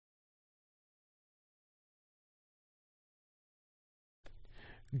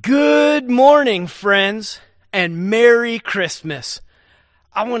Good morning, friends, and Merry Christmas.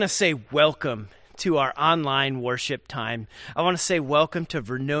 I want to say welcome to our online worship time. I want to say welcome to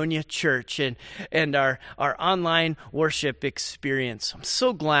Vernonia Church and our online worship experience. I'm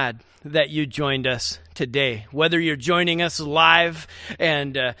so glad that you joined us today. Whether you're joining us live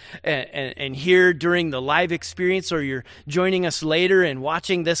and here during the live experience, or you're joining us later and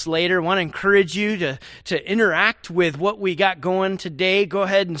watching this later, I want to encourage you to interact with what we got going today. Go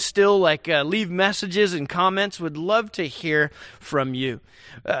ahead and still leave messages and comments. Would love to hear from you.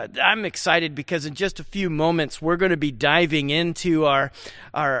 I'm excited because in just a few moments we're going to be diving into our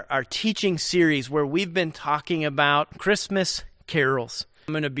teaching series where we've been talking about Christmas carols.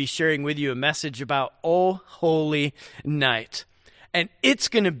 I'm going to be sharing with you a message about O Holy Night, and it's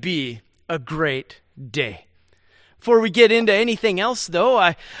going to be a great day. Before we get into anything else, though,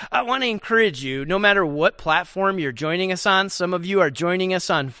 I want to encourage you, no matter what platform you're joining us on. Some of you are joining us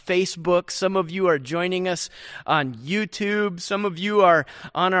on Facebook. Some of you are joining us on YouTube. Some of you are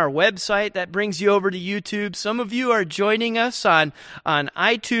on our website that brings you over to YouTube. Some of you are joining us on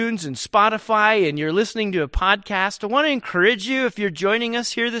iTunes and Spotify, and you're listening to a podcast. I want to encourage you, if you're joining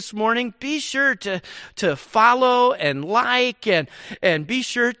us here this morning, be sure to follow and like and be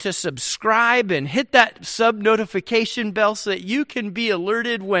sure to subscribe and hit that sub-notification bell so that you can be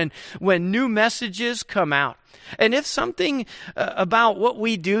alerted when new messages come out. And if something about what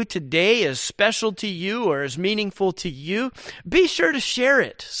we do today is special to you or is meaningful to you, be sure to share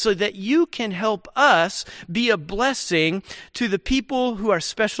it so that you can help us be a blessing to the people who are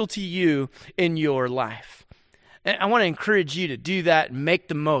special to you in your life. And I want to encourage you to do that and make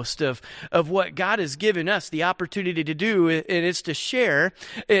the most of what God has given us the opportunity to do, and it's to share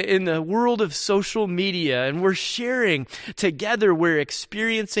in the world of social media. And we're sharing together, we're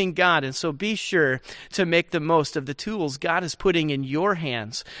experiencing God. And so be sure to make the most of the tools God is putting in your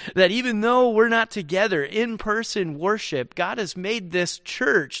hands, that even though we're not together in person worship, God has made this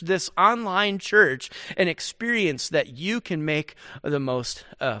church, this online church, an experience that you can make the most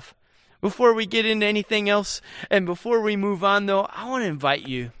of. Before we get into anything else, and before we move on, though, I want to invite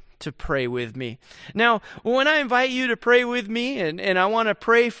you to pray with me. Now, when I invite you to pray with me, and I want to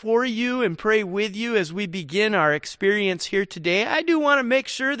pray for you and pray with you as we begin our experience here today, I do want to make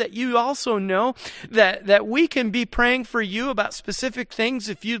sure that you also know that we can be praying for you about specific things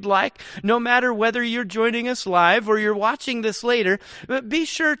if you'd like, no matter whether you're joining us live or you're watching this later. But be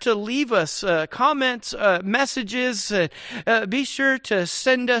sure to leave us comments, messages. Be sure to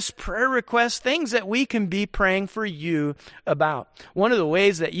send us prayer requests, things that we can be praying for you about. One of the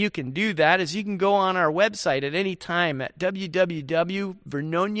ways that you can do that is you can go on our website at any time at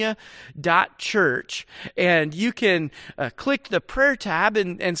www.vernonia.church, and you can click the prayer tab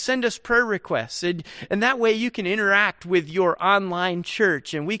and send us prayer requests, and that way you can interact with your online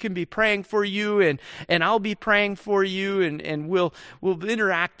church, and we can be praying for you, and I'll be praying for you, and we'll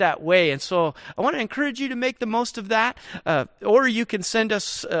interact that way. And so I want to encourage you to make the most of that, or you can send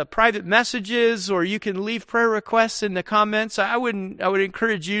us private messages, or you can leave prayer requests in the comments. I would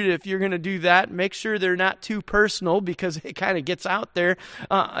encourage you to, if you're going to do that, make sure they're not too personal, because it kind of gets out there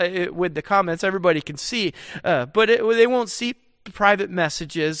with the comments. Everybody can see, but they won't see private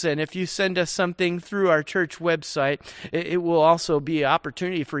messages. And if you send us something through our church website, it will also be an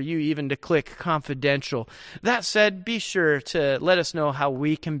opportunity for you even to click confidential. That said, be sure to let us know how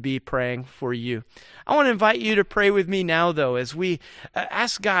we can be praying for you. I want to invite you to pray with me now, though, as we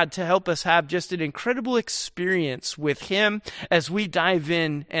ask God to help us have just an incredible experience with Him as we dive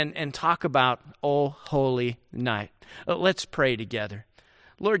in and talk about O Holy Night. Let's pray together.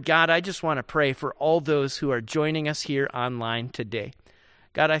 Lord God, I just want to pray for all those who are joining us here online today.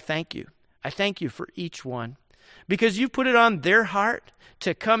 God, I thank you. I thank you for each one, because you put it on their heart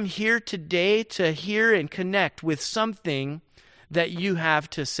to come here today to hear and connect with something that you have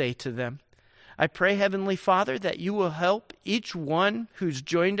to say to them. I pray, Heavenly Father, that you will help each one who's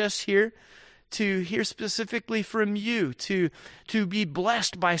joined us here to hear specifically from you, to be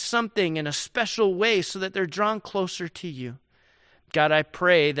blessed by something in a special way so that they're drawn closer to you. God, I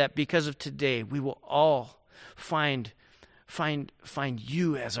pray that because of today, we will all find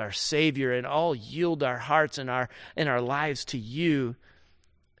you as our Savior, and all yield our hearts and our lives to you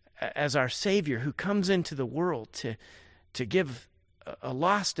as our Savior, who comes into the world to give a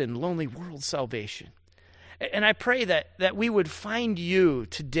lost and lonely world salvation. And I pray that we would find you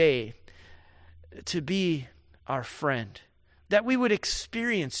today to be our friend, that we would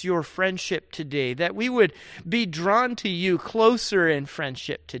experience your friendship today, that we would be drawn to you closer in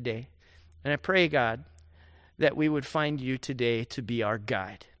friendship today. And I pray, God, that we would find you today to be our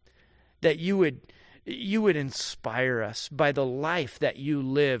guide, that you would you would inspire us by the life that you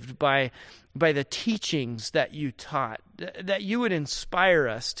lived, by the teachings that you taught, that you would inspire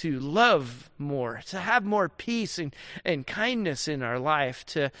us to love more, to have more peace and kindness in our life,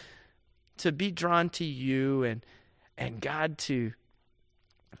 to be drawn to you and God, to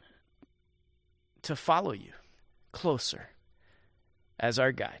follow you closer as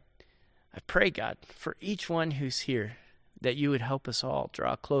our guide. I pray, God, for each one who's here, that you would help us all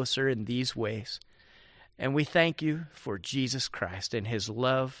draw closer in these ways. And we thank you for Jesus Christ and his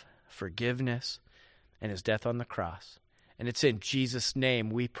love, forgiveness, and his death on the cross. And it's in Jesus' name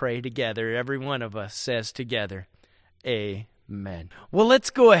we pray together. Every one of us says together, amen. Well,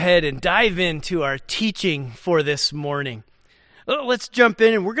 let's go ahead and dive into our teaching for this morning. Let's jump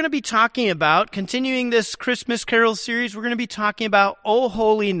in, and we're going to be talking about, continuing this Christmas Carol series, we're going to be talking about O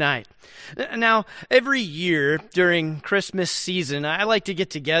Holy Night. Now, every year during Christmas season, I like to get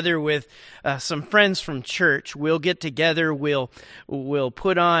together with some friends from church. We'll get together, we'll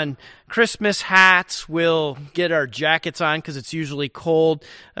put on Christmas hats, we'll get our jackets on because it's usually cold.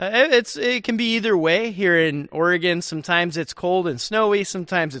 It can be either way. Here in Oregon, sometimes it's cold and snowy,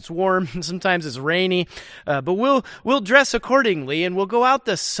 sometimes it's warm, sometimes it's rainy. But we'll dress accordingly, and we'll go out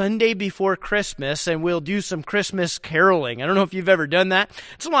the Sunday before Christmas, and we'll do some Christmas caroling. I don't know if you've ever done that.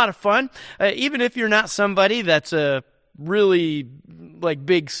 It's a lot of fun. Even if you're not somebody that's a really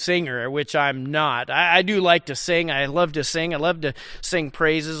big singer, which I'm not. I do like to sing. I love to sing. I love to sing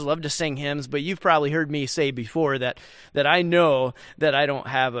praises, love to sing hymns, but you've probably heard me say before that I know that I don't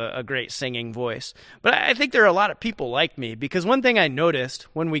have a great singing voice. But I think there are a lot of people like me, because one thing I noticed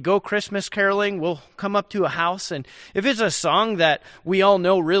when we go Christmas caroling, we'll come up to a house, and if it's a song that we all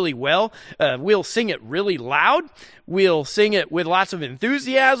know really well, we'll sing it really loud. We'll sing it with lots of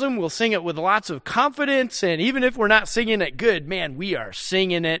enthusiasm. We'll sing it with lots of confidence. And even if we're not singing it good, man, we are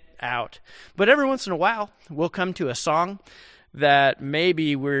singing it out. But every once in a while, we'll come to a song that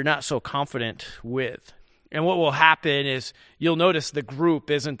maybe we're not so confident with. And what will happen is you'll notice the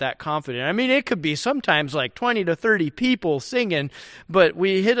group isn't that confident. I mean, it could be sometimes like 20 to 30 people singing, but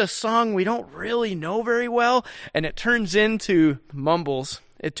we hit a song we don't really know very well, and it turns into mumbles.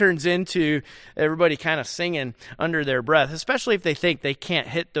 It turns into everybody kind of singing under their breath, especially if they think they can't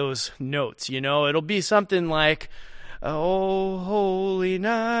hit those notes. You know, it'll be something like, "Oh, holy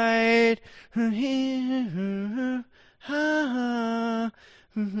night, and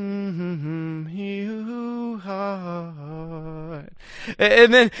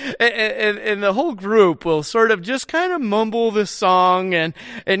then and the whole group will sort of just kind of mumble the song, and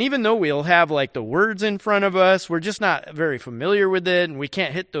even though we'll have like the words in front of us, we're just not very familiar with it, and we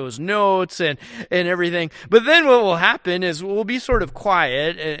can't hit those notes and everything. But then what will happen is we'll be sort of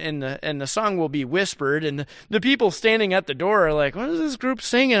quiet, and the song will be whispered, and the people standing at the door are like, "What is this group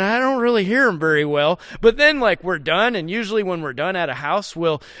singing? I don't really hear them very well." But then like we're done, and usually when we're done at a house,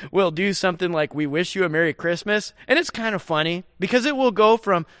 we'll do something like "We Wish You a Merry Christmas," and it's kind of funny because it will go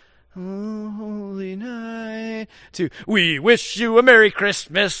from "Oh, holy night" to "We wish you a Merry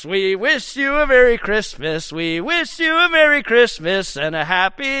Christmas, we wish you a Merry Christmas, we wish you a Merry Christmas and a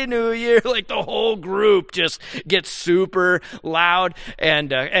Happy New Year." Like the whole group just gets super loud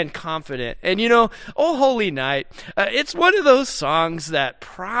and confident. And you know, "Oh Holy Night," it's one of those songs that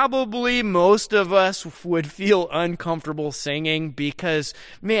probably most of us would feel uncomfortable singing because,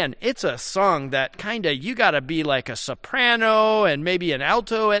 man, it's a song that kind of, you got to be like a soprano and maybe an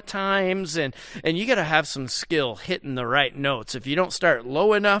alto at times. And you got to have some skill hitting the right notes. If you don't start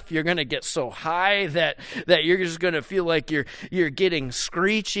low enough, you're going to get so high that you're just going to feel like you're getting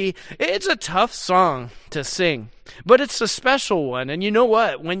screechy. It's a tough song to sing, but it's a special one. And you know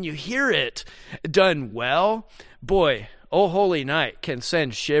what? When you hear it done well, boy, "Oh Holy Night" can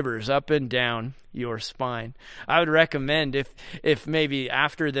send shivers up and down your spine. I would recommend if maybe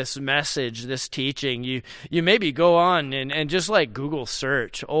after this message, this teaching, you maybe go on and just like Google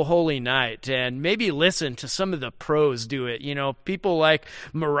search "Oh Holy Night" and maybe listen to some of the pros do it. You know, people like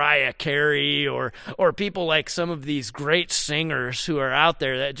Mariah Carey or people like some of these great singers who are out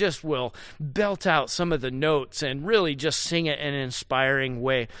there that just will belt out some of the notes and really just sing it in an inspiring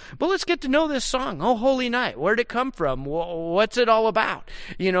way. But let's get to know this song, "Oh Holy Night." Where'd it come from? What's it all about?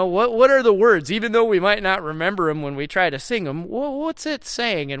 You know, what are the words? Even though we might not remember them when we try to sing them, what's it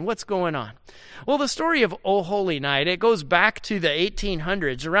saying and what's going on? Well, the story of "Oh Holy Night," it goes back to the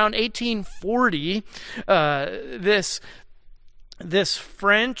 1800s. Around 1840, this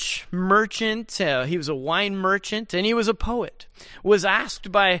French merchant, he was a wine merchant, and he was a poet, was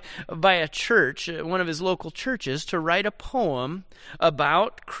asked by a church, one of his local churches, to write a poem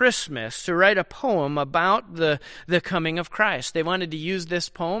about Christmas, to write a poem about the coming of Christ. They wanted to use this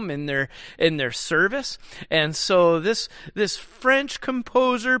poem in their service, and so this French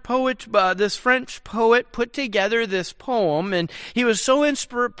this French poet put together this poem, and he was so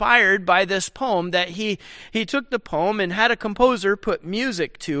inspired by this poem that he took the poem and had a composer put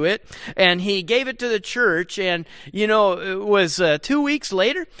music to it, and he gave it to the church. And it was 2 weeks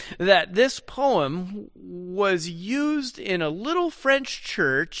later that this poem was used in a little French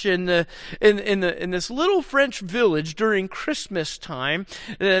church in this little French village during Christmas time.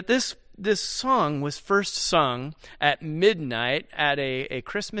 That this song was first sung at midnight at a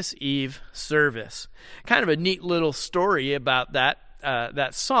Christmas Eve service. Kind of a neat little story about that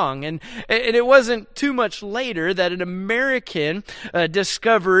song. And it wasn't too much later that an American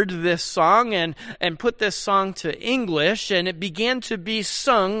discovered this song and put this song to English, and it began to be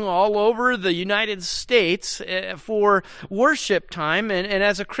sung all over the United States for worship time and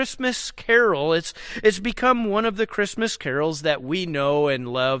as a Christmas carol. It's become one of the Christmas carols that we know and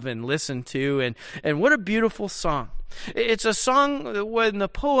love and listen to, and what a beautiful song. It's a song when the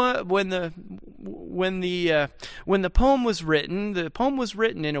poem was written. The poem was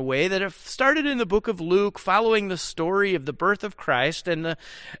written in a way that it started in the book of Luke, following the story of the birth of Christ, and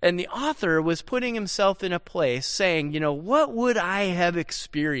the author was putting himself in a place, saying, what would I have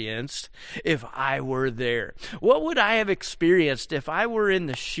experienced if I were there? What would I have experienced if I were in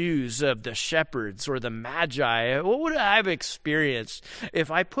the shoes of the shepherds or the magi? What would I have experienced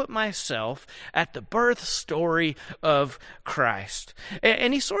if I put myself at the birth story of Christ?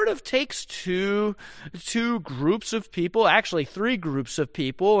 And he sort of takes two groups of people, actually 3 groups of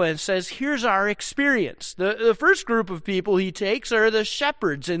people, and says, here's our experience. The first group of people he takes are the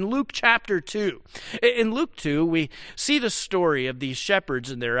shepherds in Luke chapter 2. In Luke 2, we see the story of these shepherds,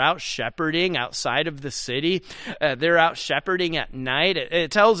 and they're out shepherding outside of the city. They're out shepherding at night.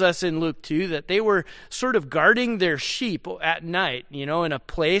 It tells us in Luke 2 that they were sort of guarding their sheep at night, in a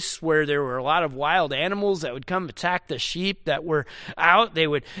place where there were a lot of wild animals that would come attack the sheep that were out. They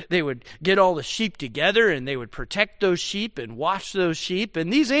would get all the sheep together, and they would protect those sheep and watch those sheep.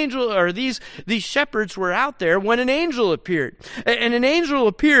 And these shepherds were out there when an angel appeared. And an angel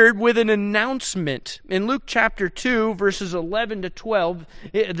appeared with an announcement. In Luke chapter 2, verses 11 to 12,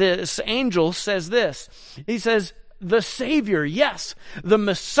 this angel says this. He says, the Savior, yes, the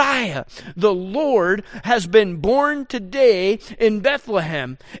Messiah, the Lord, has been born today in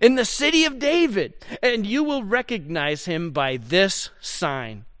Bethlehem, in the city of David, and you will recognize him by this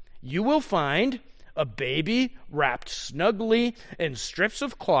sign. You will find a baby wrapped snugly in strips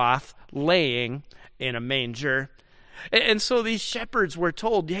of cloth, laying in a manger. And so these shepherds were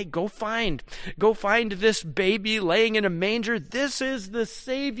told, hey, go find this baby laying in a manger. This is the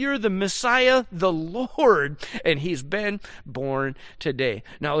Savior, the Messiah, the Lord, and he's been born today.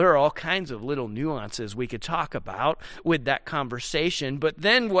 Now, there are all kinds of little nuances we could talk about with that conversation, but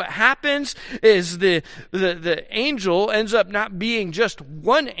then what happens is the angel ends up not being just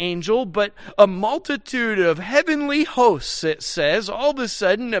one angel, but a multitude of heavenly hosts, it says, all of a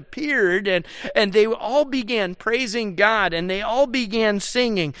sudden appeared, and they all began praising God, and they all began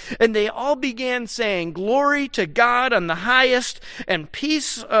singing, and they all began saying, glory to God on the highest, and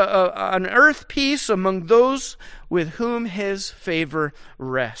peace on earth, peace among those with whom his favor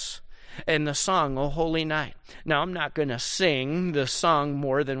rests. And the song, O Holy Night. Now, I'm not going to sing the song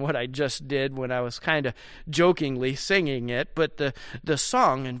more than what I just did when I was kind of jokingly singing it, but the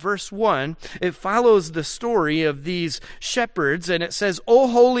song in verse 1, it follows the story of these shepherds, and it says, O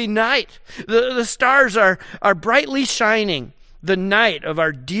Holy Night. The stars are brightly shining, the night of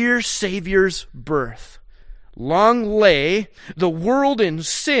our dear Savior's birth. Long lay the world in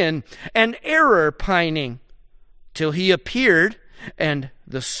sin and error pining, till he appeared, and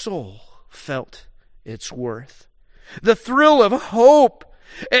the soul felt its worth. The thrill of hope,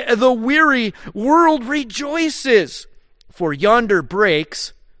 the weary world rejoices, for yonder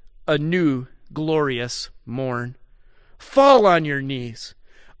breaks a new glorious morn. Fall on your knees.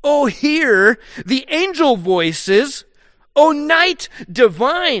 Oh, hear the angel voices. O night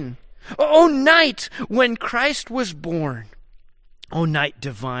divine. O night when Christ was born. O night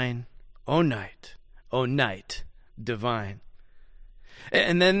divine. O night divine.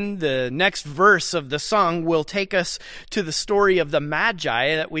 And then the next verse of the song will take us to the story of the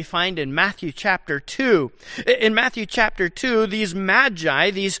Magi that we find in Matthew chapter 2. In Matthew chapter 2, these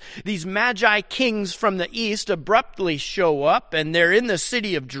Magi kings from the east abruptly show up, and they're in the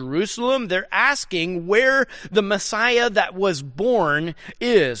city of Jerusalem. They're asking where the Messiah that was born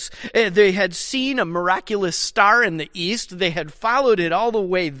is. They had seen a miraculous star in the east. They had followed it all the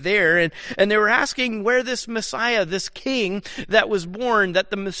way there, and they were asking where this Messiah, this king that was born,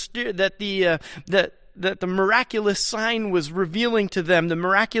 that the miraculous sign was revealing to them, the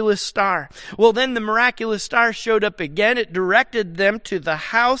miraculous star. Well, then the miraculous star showed up again. It directed them to the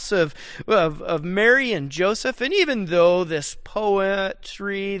house of Mary and Joseph. And even though this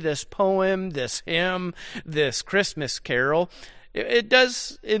poetry, this poem, this hymn, this Christmas carol, it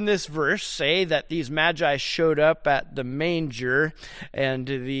does in this verse say that these Magi showed up at the manger and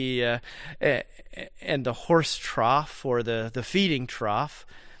the horse trough, or the feeding trough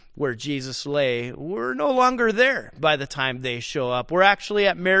where Jesus lay. We're no longer there by the time they show up. We're actually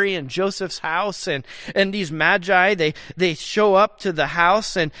at Mary and Joseph's house, and these Magi, they show up to the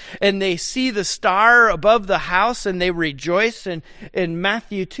house, and they see the star above the house, and they rejoice. And in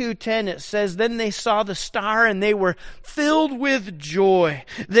Matthew 2:10 it says, then they saw the star, and they were filled with joy.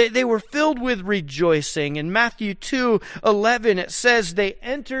 They were filled with rejoicing. In Matthew 2:11 it says, they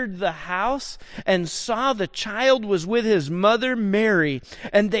entered the house and saw the child was with his mother Mary,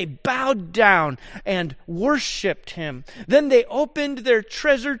 and they bowed down and worshiped him. Then they opened their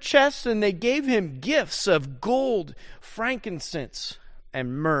treasure chests, and they gave him gifts of gold, frankincense,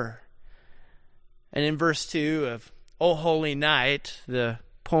 and myrrh. And in verse 2 of O Holy Night, the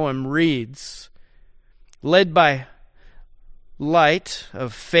poem reads, led by light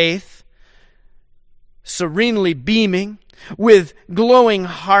of faith, serenely beaming, with glowing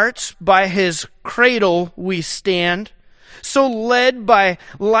hearts by his cradle we stand. So led by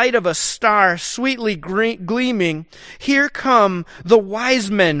light of a star sweetly gleaming, here come the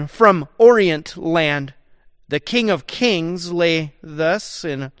wise men from Orient land. The King of Kings lay thus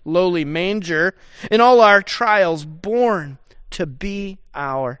in lowly manger, in all our trials born to be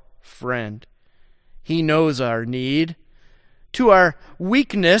our friend. He knows our need, to our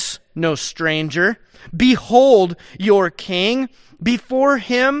weakness no stranger. Behold your King, before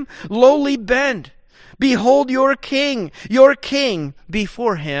him lowly bend. Behold your King,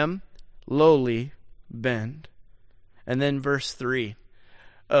 before him lowly bend. And then verse 3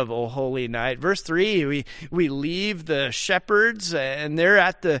 of O Holy Night. Verse 3, we leave the shepherds, and they're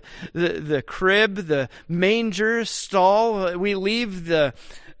at the crib, the manger stall. We leave the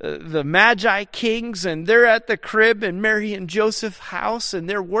Magi kings, and they're at the crib in Mary and Joseph's house, and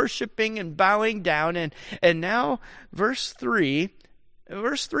they're worshiping and bowing down. And now verse 3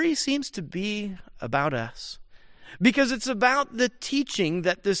 seems to be about us, because it's about the teaching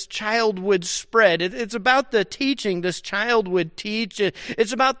that this child would spread. It's about the teaching this child would teach.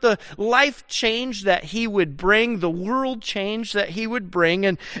 It's about the life change that he would bring, the world change that he would bring.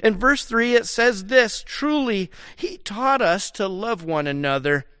 And in verse 3 it says this, truly he taught us to love one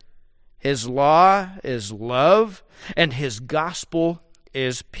another. His law is love, and his gospel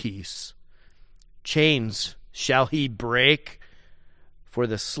is peace. Chains shall he break, for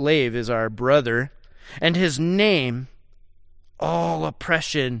the slave is our brother, and his name all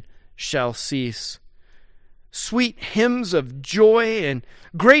oppression shall cease. Sweet hymns of joy and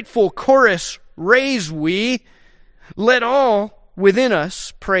grateful chorus raise we. Let all within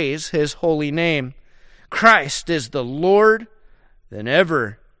us praise his holy name. Christ is the Lord, then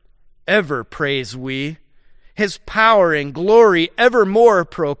ever praise we. His power and glory evermore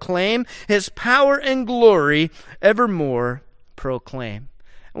proclaim. His power and glory evermore proclaim.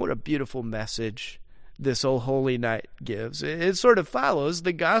 And what a beautiful message this O Holy Night gives. It sort of follows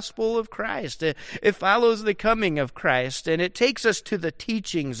the gospel of Christ. It follows the coming of Christ, and it takes us to the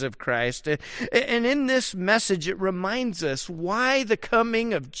teachings of Christ. And in this message, it reminds us why the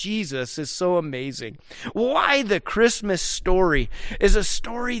coming of Jesus is so amazing. Why the Christmas story is a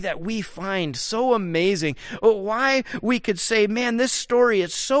story that we find so amazing. Why we could say, man, this story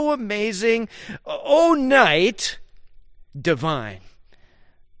is so amazing. O night, divine.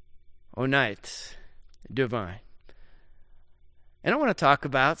 O night, divine. And I want to talk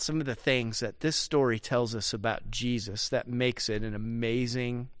about some of the things that this story tells us about Jesus that makes it an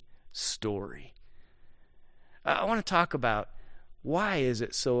amazing story. I want to talk about why is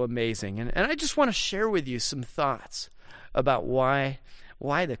it so amazing. And I just want to share with you some thoughts about why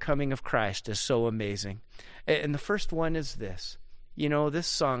the coming of Christ is so amazing. And the first one is this. You know, this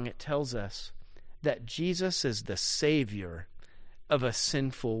song, it tells us that Jesus is the Savior of a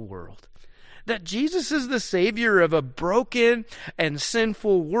sinful world. that Jesus is the Savior of a broken and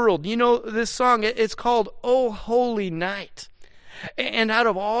sinful world. You know, this song, it's called "O Holy Night." And out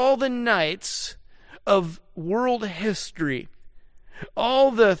of all the nights of world history, all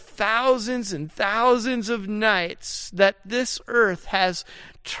the thousands and thousands of nights that this earth has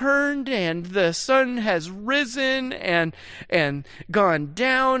turned and the sun has risen and gone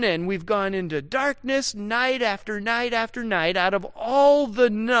down and we've gone into darkness night after night after night, out of all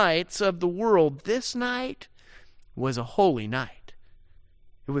the nights of the world, this night was a holy night.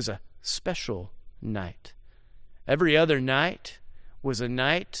 It was a special night. Every other night was a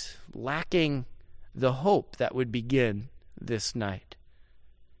night lacking the hope that would begin this night.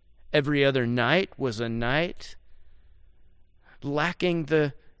 Every other night was a night lacking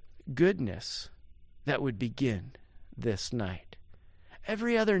the goodness that would begin this night.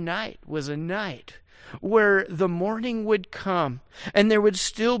 Every other night was a night where the morning would come and there would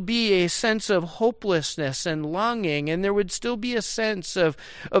still be a sense of hopelessness and longing, and there would still be a sense of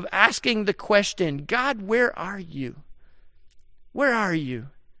asking the question, God, where are you? Where are you?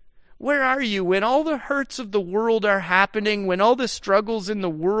 Where are you when all the hurts of the world are happening, when all the struggles in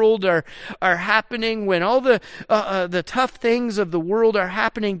the world are happening, when all the tough things of the world are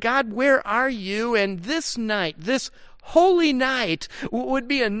happening? God, where are you? And this night, this holy night, would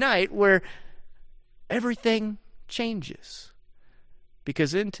be a night where everything changes.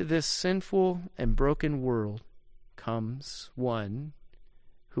 Because into this sinful and broken world comes one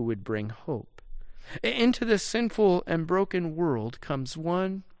who would bring hope. Into this sinful and broken world comes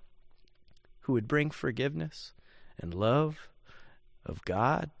one who would bring forgiveness and love of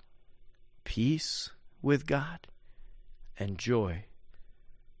God, peace with God, and joy.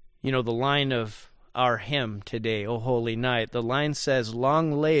 You know, the line of our hymn today, O Holy Night, the line says,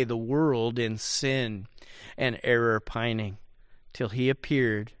 long lay the world in sin and error pining, till he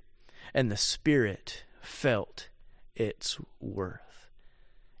appeared, and the Spirit felt its worth.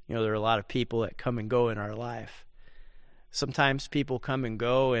 You know, there are a lot of people that come and go in our life. Sometimes people come and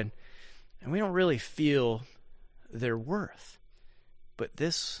go, and we don't really feel their worth. But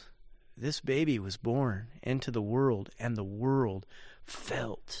this baby was born into the world, and the world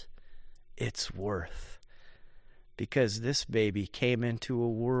felt its worth. Because this baby came into a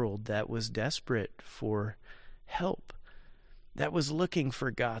world that was desperate for help, that was looking for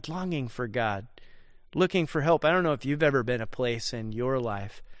God, longing for God, looking for help. I don't know if you've ever been a place in your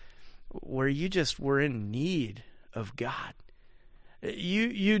life where you just were in need of God.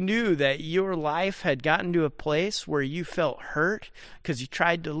 You knew that your life had gotten to a place where you felt hurt because you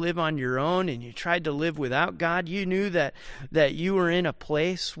tried to live on your own and you tried to live without God. You knew that you were in a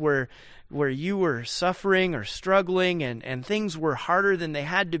place where you were suffering or struggling and things were harder than they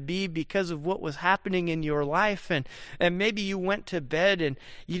had to be because of what was happening in your life. And maybe you went to bed and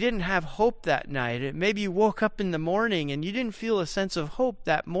you didn't have hope that night. And maybe you woke up in the morning and you didn't feel a sense of hope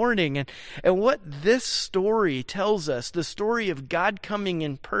that morning. And what this story tells us, the story of God coming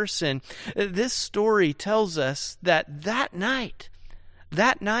in person, this story tells us that night,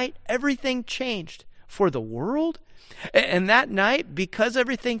 everything changed for the world. And that night, because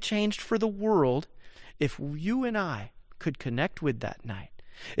everything changed for the world, if you and I could connect with that night,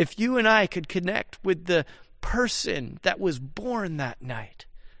 if you and I could connect with the person that was born that night,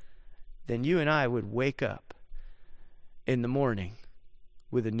 then you and I would wake up in the morning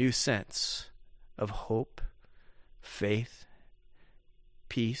with a new sense of hope, faith,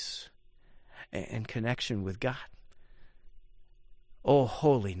 peace, and connection with God. Oh,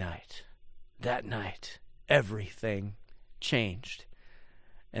 holy night, that night, everything changed.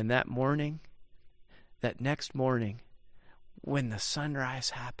 And that morning, that next morning, when the sunrise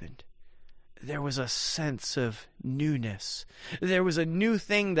happened, there was a sense of newness. There was a new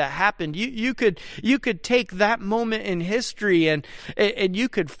thing that happened. You could take that moment in history and you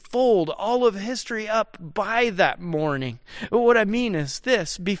could fold all of history up by that morning. What I mean is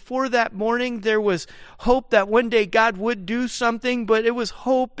this: before that morning, there was hope that one day God would do something, but it was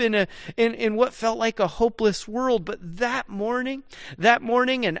hope in what felt like a hopeless world. But that morning,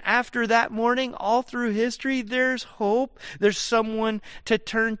 and after that morning, all through history, there's hope. There's someone to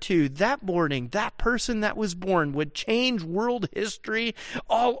turn to. That morning, that person that was born would change world history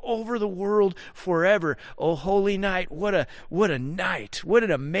all over the world forever. Oh, holy night. What a night. What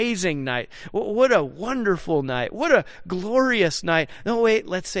an amazing night. What a wonderful night. What a glorious night. No, wait,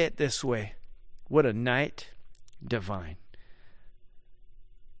 let's say it this way. What a night divine.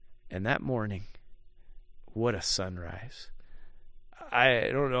 And that morning, what a sunrise. I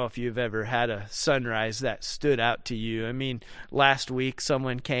don't know if you've ever had a sunrise that stood out to you. I mean, last week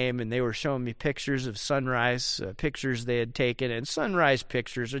someone came and they were showing me pictures of sunrise, pictures they had taken, and sunrise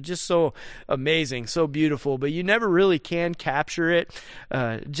pictures are just so amazing, so beautiful, but you never really can capture it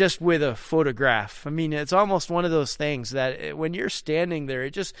just with a photograph. I mean, it's almost one of those things that when you're standing there,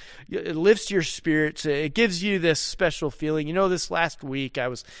 it lifts your spirits. It gives you this special feeling. You know, this last week I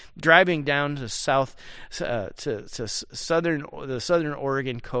was driving down to the southern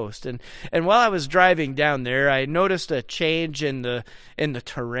Oregon coast, and while I was driving down there, I noticed a change in the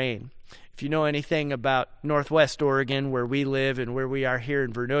terrain. If you know anything about Northwest Oregon, where we live and where we are here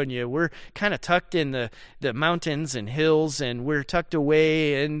in Vernonia, we're kind of tucked in the mountains and hills, and we're tucked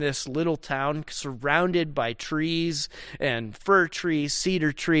away in this little town surrounded by trees and fir trees,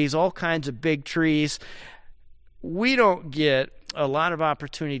 cedar trees, all kinds of big trees. We don't get a lot of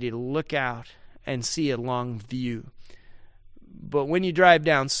opportunity to look out and see a long view. But when you drive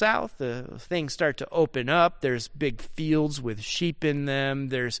down south, things start to open up. There's big fields with sheep in them.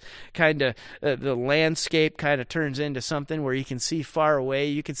 There's kind of the landscape kind of turns into something where you can see far away.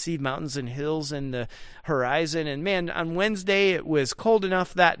 You can see mountains and hills in the horizon. And man, on Wednesday, it was cold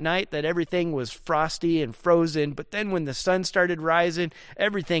enough that night that everything was frosty and frozen. But then when the sun started rising,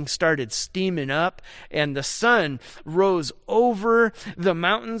 everything started steaming up, and the sun rose over the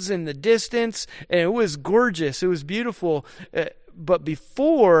mountains in the distance, and it was gorgeous. It was beautiful. But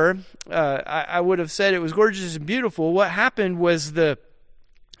before I would have said it was gorgeous and beautiful, what happened was the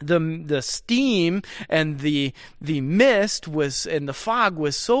steam and the mist and the fog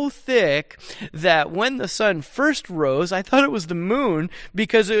was so thick that when the sun first rose, I thought it was the moon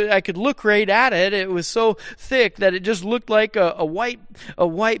because I could look right at it. It was so thick that it just looked like a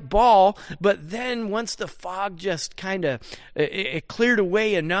white ball. But then once the fog just kind of it cleared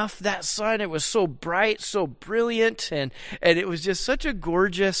away enough, that sun, it was so bright, so brilliant, and it was just such a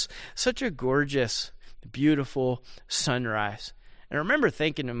gorgeous, beautiful sunrise. And I remember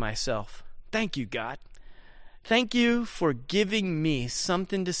thinking to myself, thank you, God. Thank you for giving me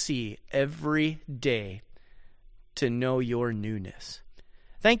something to see every day to know your newness.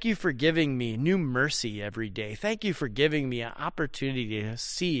 Thank you for giving me new mercy every day. Thank you for giving me an opportunity to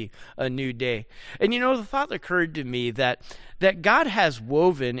see a new day. And you know, the thought occurred to me that God has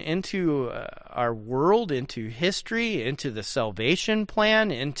woven into our world, into history, into the salvation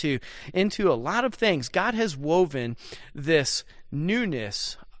plan, into a lot of things. God has woven this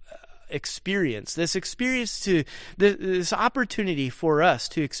newness experience, this opportunity for us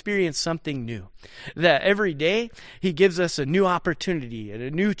to experience something new. That every day he gives us a new opportunity and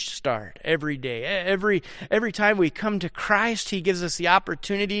a new start every day. Every time we come to Christ, he gives us the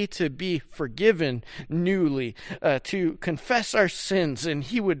opportunity to be forgiven newly, to confess our sins, and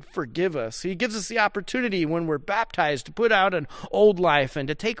he would forgive us. He gives us the opportunity when we're baptized to put out an old life and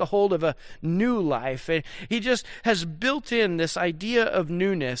to take a hold of a new life. And he just has built in this idea of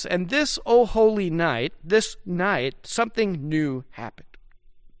newness. And this holy night, something new happened.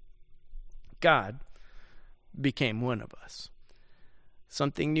 God became one of us.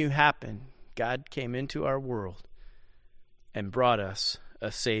 Something new happened. God came into our world and brought us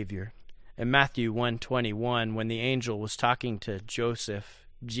a Savior. In Matthew 1:21, when the angel was talking to Joseph,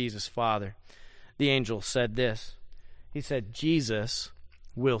 Jesus' father, the angel said this. He said, Jesus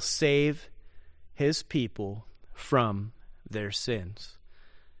will save his people from their sins.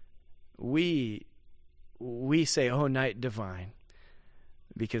 We say, "Oh, night divine,"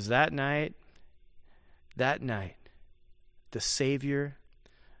 because that night, the Savior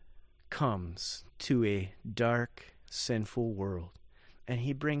comes to a dark, sinful world, and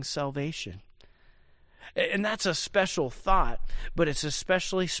he brings salvation. And that's a special thought, but it's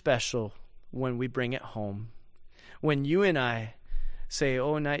especially special when we bring it home. When you and I say,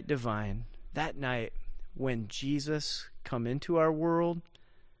 "Oh, night divine," that night when Jesus come into our world,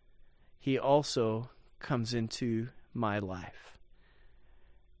 he also comes into my life.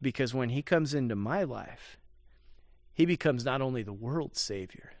 Because when he comes into my life, he becomes not only the world's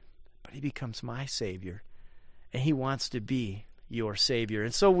Savior, but he becomes my Savior. And he wants to be your Savior.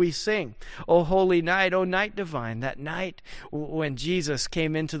 And so we sing, "O holy night, O night divine," that night when Jesus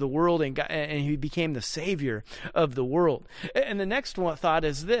came into the world and he became the Savior of the world. And the next one thought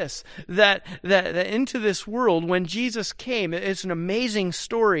is this, that into this world, when Jesus came, it's an amazing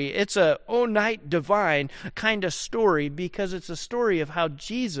story. It's a "O night divine" kind of story, because it's a story of how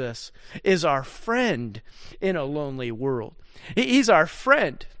Jesus is our friend in a lonely world. He's our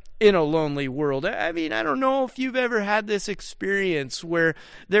friend in a lonely world. I mean, I don't know if you've ever had this experience where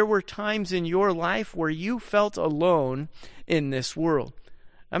there were times in your life where you felt alone in this world.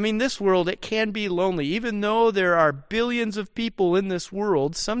 I mean, this world, it can be lonely. Even though there are billions of people in this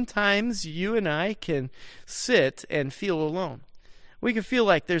world, sometimes you and I can sit and feel alone. We can feel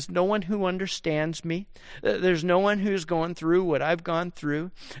like there's no one who understands me. There's no one who's going through what I've gone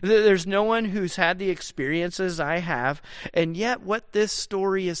through. There's no one who's had the experiences I have. And yet what this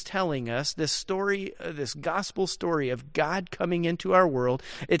story is telling us, this story, this gospel story of God coming into our world,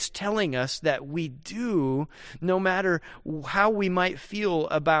 it's telling us that we do, no matter how we might feel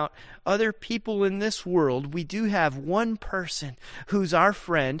about other people in this world, we do have one person who's our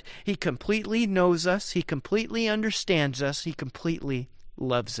friend. He completely knows us. He completely understands us. He completely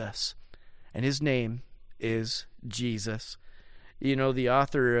loves us. And his name is Jesus. You know, the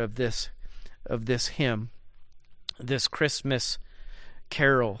author of this hymn, this Christmas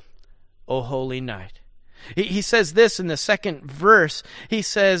carol, O Holy Night. He says this in the second verse. He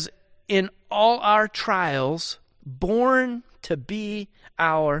says, in all our trials, born to be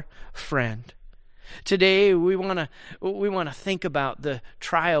our friend. Today we want to think about the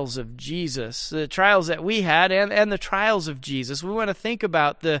trials of Jesus, the trials that we had and the trials of Jesus. We want to think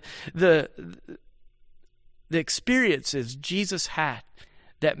about the experiences Jesus had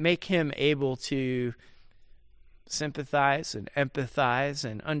that make him able to sympathize and empathize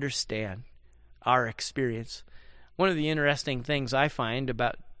and understand our experience. One of the interesting things I find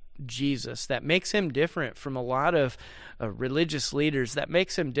about Jesus that makes him different from a lot of religious leaders, that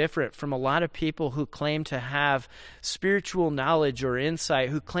makes him different from a lot of people who claim to have spiritual knowledge or insight,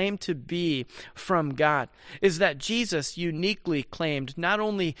 who claim to be from God, is that Jesus uniquely claimed not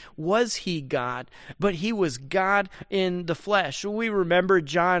only was he God, but he was God in the flesh. We remember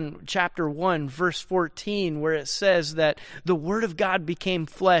John chapter 1, verse 14, where it says that the Word of God became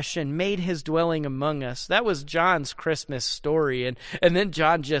flesh and made his dwelling among us. That was John's Christmas story, and then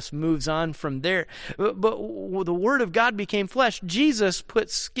John just moves on from there. But the Word of God became flesh. Jesus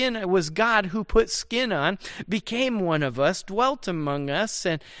put skin, it was God who put skin on, became one of us, dwelt among us.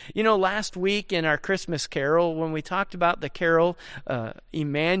 And you know, last week in our Christmas carol, when we talked about the carol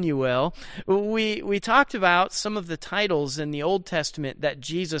Emmanuel, we talked about some of the titles in the Old Testament that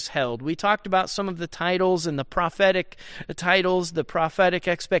Jesus held. We talked about some of the titles and the prophetic titles, the prophetic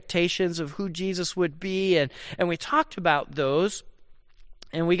expectations of who Jesus would be, and we talked about those.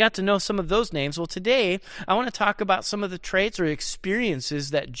 And we got to know some of those names. Well, today, I want to talk about some of the traits or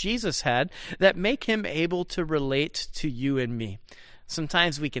experiences that Jesus had that make him able to relate to you and me.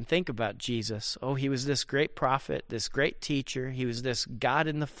 Sometimes we can think about Jesus. Oh, he was this great prophet, this great teacher. He was this God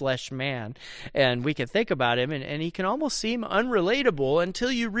in the flesh man. And we can think about him, and he can almost seem unrelatable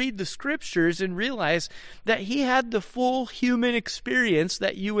until you read the scriptures and realize that he had the full human experience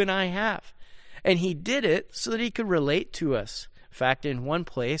that you and I have. And he did it so that he could relate to us. In fact, in one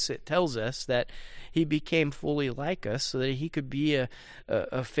place, it tells us that he became fully like us so that he could be a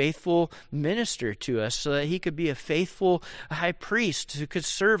faithful minister to us, so that he could be a faithful high priest who could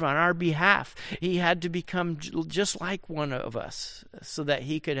serve on our behalf. He had to become just like one of us so that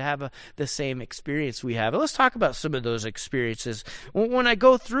he could have the same experience we have. Let's talk about some of those experiences. When I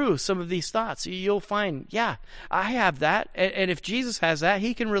go through some of these thoughts, you'll find, yeah, I have that. And if Jesus has that,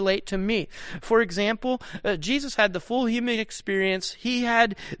 he can relate to me. For example, Jesus had the full human experience. He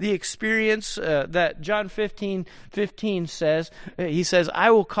had the experience that John 15:15 says. He says, I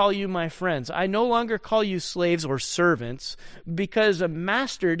will call you my friends. I no longer call you slaves or servants, because a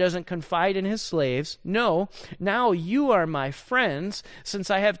master doesn't confide in his slaves. No, now you are my friends, since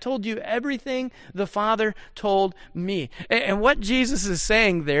I have told you everything the Father told me. And what Jesus is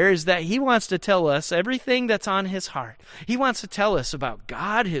saying there is that he wants to tell us everything that's on his heart. He wants to tell us about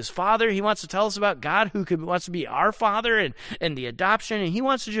God, his Father. He wants to tell us about God who wants to be our Father and the adoption. And he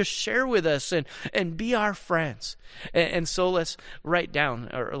wants to just share with us and be our friends. And so let's write down,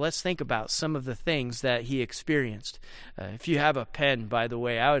 or let's think about some of the things that he experienced. If you have a pen, by the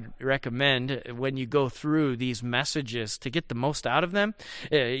way, I would recommend when you go through these messages to get the most out of them,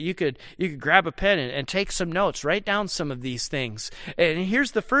 you could grab a pen and take some notes, write down some of these things. And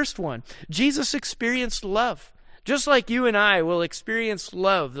here's the first one. Jesus experienced love. Just like you and I will experience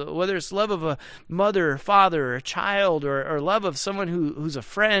love, whether it's love of a mother or father or a child, or love of someone who's a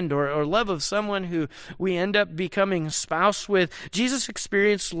friend, or love of someone who we end up becoming a spouse with. Jesus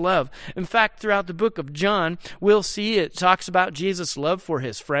experienced love. In fact, throughout the book of John, we'll see it talks about Jesus' love for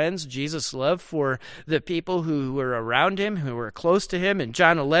his friends, Jesus' love for the people who were around him, who were close to him. In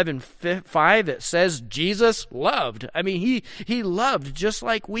John 11:5, it says Jesus loved. I mean, he loved just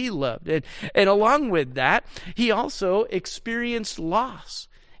like we loved. And along with that, he also experienced loss.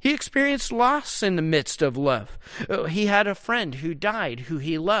 He experienced loss in the midst of love. He had a friend who died who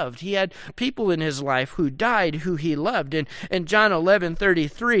he loved. He had people in his life who died who he loved. And in John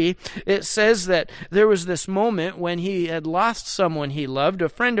 11:33, it says that there was this moment when he had lost someone he loved, a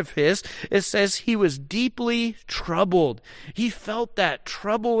friend of his. It says he was deeply troubled. He felt that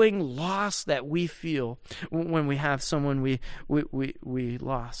troubling loss that we feel when we have someone we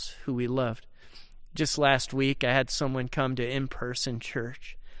lost who we loved. Just last week, I had someone come to in-person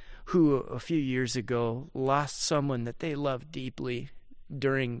church who a few years ago lost someone that they loved deeply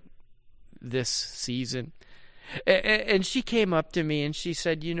during this season. And she came up to me and she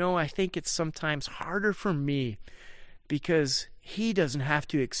said, I think it's sometimes harder for me because he doesn't have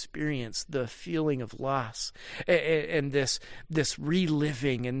to experience the feeling of loss and this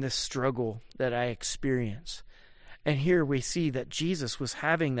reliving and this struggle that I experience. And here we see that Jesus was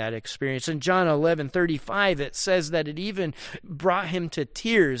having that experience. In John 11:35, it says that it even brought him to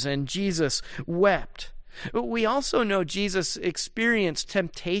tears, and Jesus wept. We also know Jesus experienced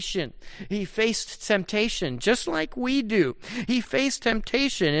temptation. He faced temptation just like we do. He faced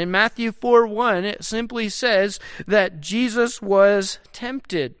temptation. In Matthew 4:1, it simply says that Jesus was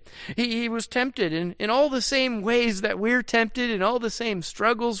tempted. He was tempted in all the same ways that we're tempted, in all the same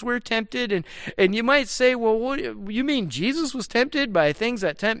struggles we're tempted. And you might say, well, what you mean Jesus was tempted by things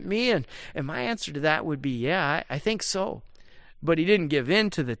that tempt me? And my answer to that would be, yeah, I think so. But he didn't give in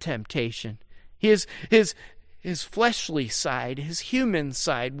to the temptation. His fleshly side, his human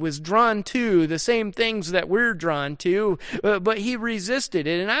side, was drawn to the same things that we're drawn to, but he resisted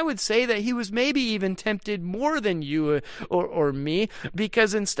it. And I would say that he was maybe even tempted more than you or me,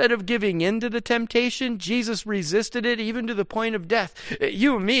 because instead of giving in to the temptation, Jesus resisted it even to the point of death.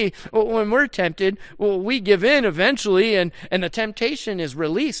 You and me, when we're tempted, we give in eventually, and the temptation is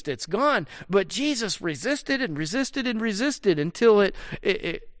released. It's gone. But Jesus resisted and resisted and resisted until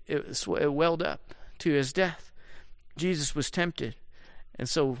it welled up to his death. Jesus was tempted, and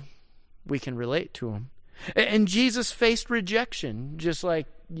so we can relate to him. And Jesus faced rejection, just like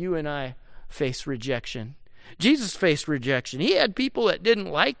you and I face rejection. Jesus faced rejection. He had people that didn't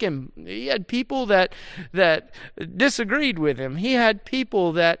like him. He had people that disagreed with him. He had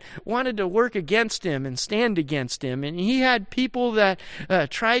people that wanted to work against him and stand against him. And he had people that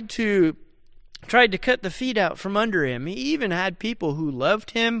tried to cut the feet out from under him. He even had people who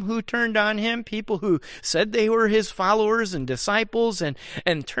loved him, who turned on him, people who said they were his followers and disciples and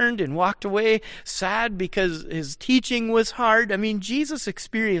turned and walked away sad because his teaching was hard. I mean, Jesus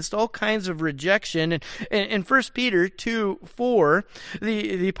experienced all kinds of rejection. And in 1 Peter 2:4,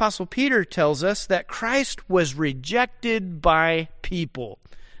 the Apostle Peter tells us that Christ was rejected by people.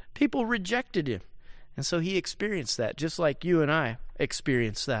 People rejected him. And so he experienced that, just like you and I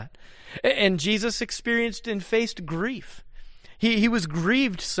experienced that. And Jesus experienced and faced grief. He was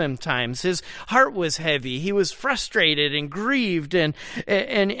grieved sometimes. His heart was heavy. He was frustrated and grieved, and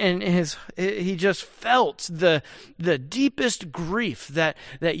he just felt the deepest grief that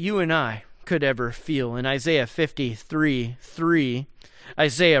you and I could ever feel. In Isaiah 53:3,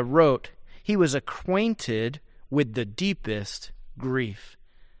 Isaiah wrote, "He was acquainted with the deepest grief."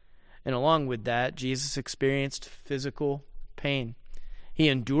 And along with that, Jesus experienced physical pain. He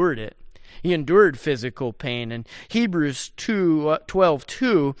endured it. He endured physical pain. In Hebrews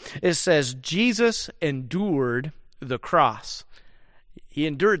 12:2, it says, Jesus endured the cross. He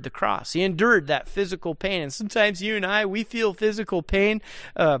endured the cross. He endured that physical pain. And sometimes you and I, we feel physical pain.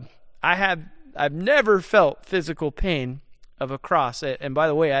 I've never felt physical pain of a cross. And by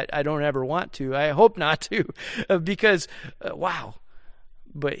the way, I don't ever want to. I hope not to, because, wow.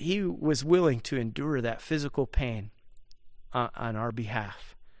 But he was willing to endure that physical pain on our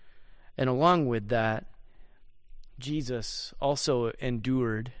behalf. And along with that, Jesus also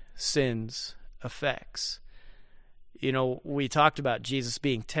endured sin's effects. You know, we talked about Jesus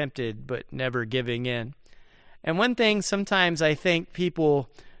being tempted but never giving in. And one thing sometimes I think people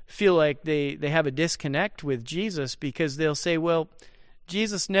feel like they have a disconnect with Jesus, because they'll say, well,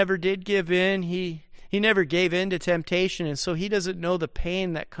 Jesus never did give in. He never gave in to temptation, and so he doesn't know the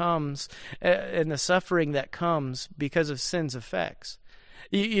pain that comes and the suffering that comes because of sin's effects.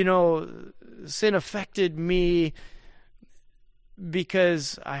 You know, sin affected me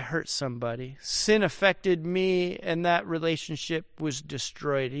because I hurt somebody. Sin affected me, and that relationship was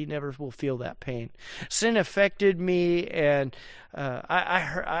destroyed. He never will feel that pain. Sin affected me, and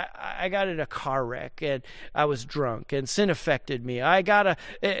I got in a car wreck, and I was drunk, and sin affected me. I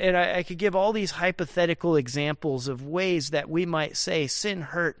could give all these hypothetical examples of ways that we might say sin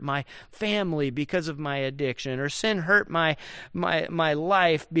hurt my family because of my addiction, or sin hurt my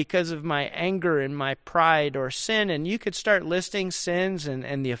life because of my anger and my pride, or sin, and you could start listing sins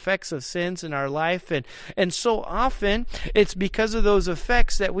and the effects of sins in our life. And so often it's because of those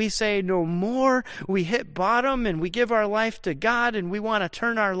effects that we say no more. We hit bottom and we give our life to God and we want to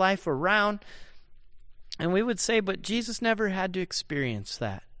turn our life around. And we would say, but Jesus never had to experience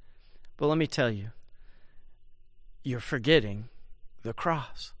that. But let me tell you, you're forgetting the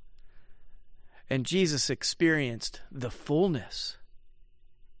cross. And Jesus experienced the fullness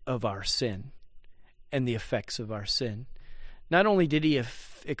of our sin and the effects of our sin. Not only did he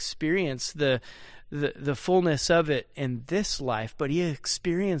experience the fullness of it in this life, but he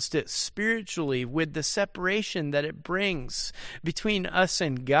experienced it spiritually with the separation that it brings between us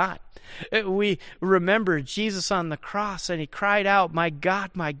and God. We remember Jesus on the cross, and he cried out, my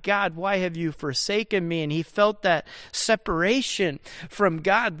God, why have you forsaken me?" And he felt that separation from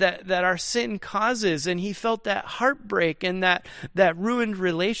God that our sin causes, and he felt that heartbreak and that ruined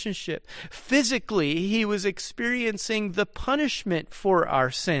relationship. Physically, he was experiencing the punishment for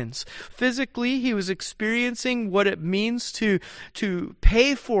our sins. Physically, he was experiencing what it means to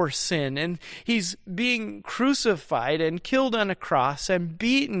pay for sin, and he's being crucified and killed on a cross and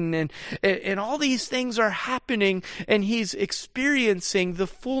beaten, and all these things are happening, and he's experiencing the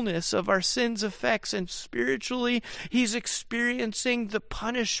fullness of our sin's effects. And spiritually, he's experiencing the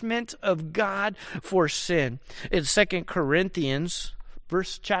punishment of God for sin. In 2 Corinthians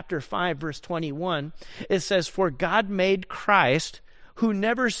chapter 5, verse 21, it says, "For God made Christ, who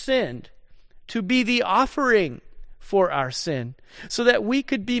never sinned, to be the offering for our sin, so that we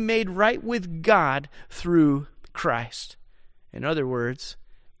could be made right with God through Christ." In other words,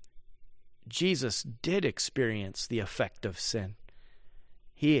 Jesus did experience the effect of sin.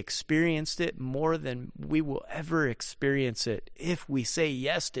 He experienced it more than we will ever experience it if we say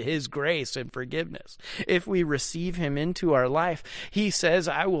yes to his grace and forgiveness. If we receive him into our life, he says,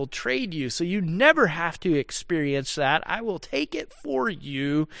 "I will trade you so you never have to experience that. I will take it for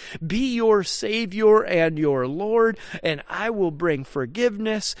you, be your Savior and your Lord, and I will bring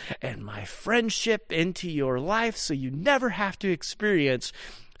forgiveness and my friendship into your life so you never have to experience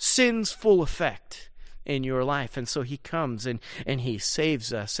sin's full effect in your life." And so he comes and he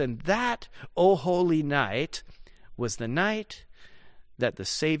saves us. And that, O holy night, was the night that the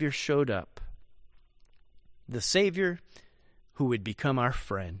Savior showed up. The Savior who would become our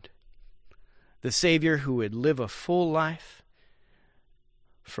friend. The Savior who would live a full life,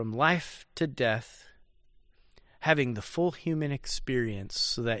 from life to death, having the full human experience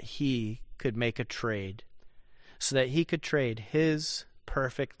so that he could make a trade, so that he could trade his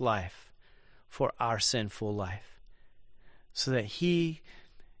perfect life for our sinful life, so that he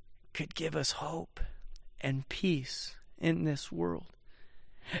could give us hope and peace in this world.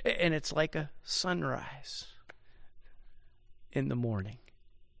 And it's like a sunrise in the morning.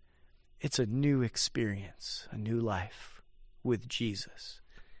 It's a new experience, a new life with Jesus.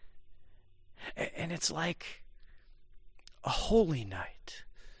 And it's like a holy night,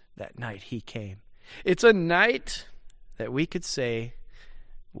 that night he came. It's a night that we could say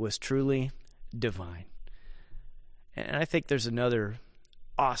was truly divine. And I think there's another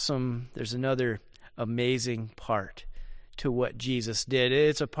amazing part to what Jesus did.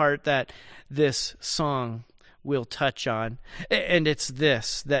 It's a part that this song will touch on. And it's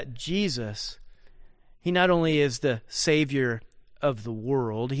this, that Jesus, he not only is the Savior of the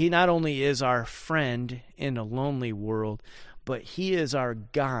world, he not only is our friend in a lonely world, but he is our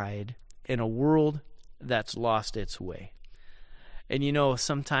guide in a world that's lost its way. And you know,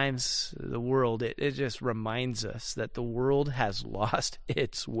 sometimes the world, it just reminds us that the world has lost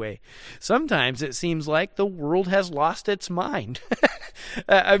its way. Sometimes it seems like the world has lost its mind.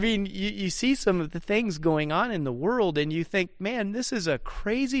 I mean, you see some of the things going on in the world and you think, man, this is a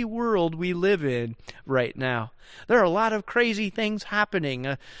crazy world we live in right now. There are a lot of crazy things happening,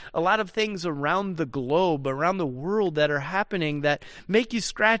 a lot of things around the globe, around the world that are happening that make you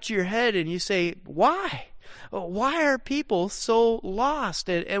scratch your head and you say, why? Why are people so lost?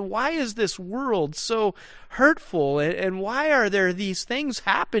 And why is this world so hurtful? And why are there these things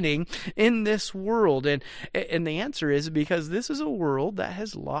happening in this world? And the answer is because this is a world that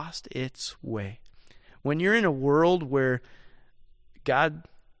has lost its way. When you're in a world where God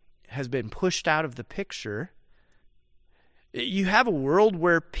has been pushed out of the picture, you have a world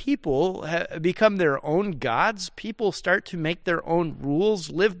where people become their own gods. People start to make their own rules,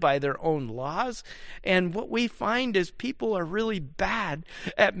 live by their own laws. And what we find is people are really bad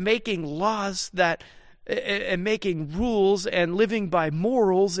at making laws and making rules and living by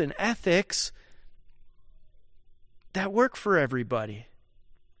morals and ethics that work for everybody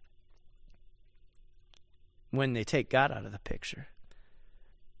when they take God out of the picture.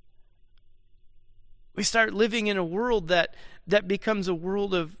 We start living in a world that becomes a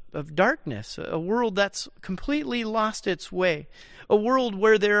world of darkness, a world that's completely lost its way, a world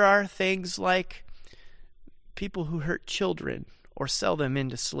where there are things like people who hurt children or sell them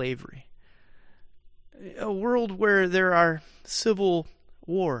into slavery, a world where there are civil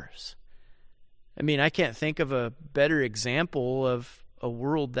wars. I mean, I can't think of a better example of a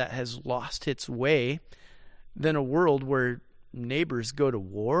world that has lost its way than a world where neighbors go to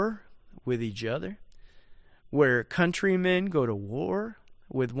war with each other, where countrymen go to war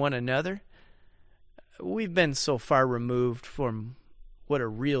with one another. We've been so far removed from what a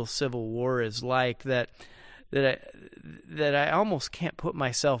real civil war is like that I almost can't put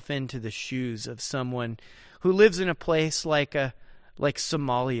myself into the shoes of someone who lives in a place like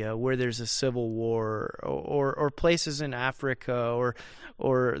Somalia, where there's a civil war, or places in Africa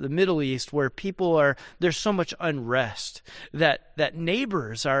or the Middle East where there's so much unrest that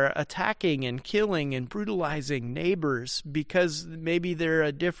neighbors are attacking and killing and brutalizing neighbors because maybe they're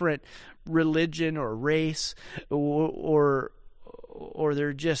a different religion or race, or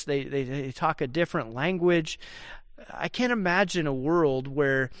they're just they talk a different language. I can't imagine a world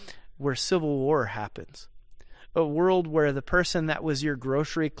where civil war happens. A world where the person that was your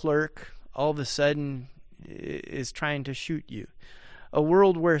grocery clerk all of a sudden is trying to shoot you. A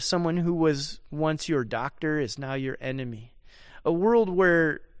world where someone who was once your doctor is now your enemy. A world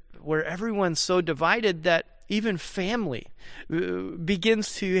where everyone's so divided that even family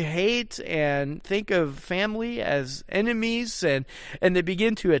begins to hate and think of family as enemies, and they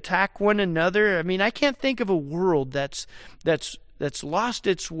begin to attack one another. I mean, I can't think of a world that's lost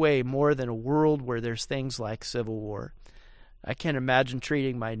its way more than a world where there's things like civil war. I can't imagine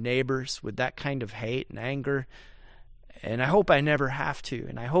treating my neighbors with that kind of hate and anger, and I hope I never have to,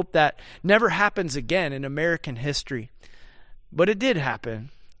 and I hope that never happens again in American history. But it did happen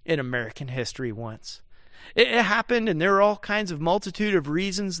in American history once. It happened, and there are all kinds of multitude of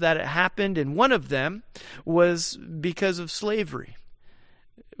reasons that it happened, and one of them was because of slavery.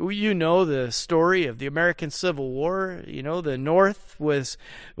 You know the story of the American Civil War. You know, the North was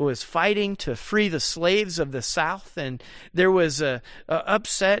fighting to free the slaves of the South, and there was a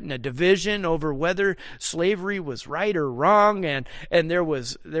upset and a division over whether slavery was right or wrong, and there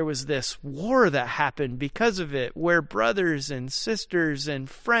was this war that happened because of it, where brothers and sisters and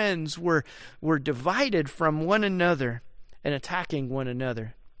friends were divided from one another and attacking one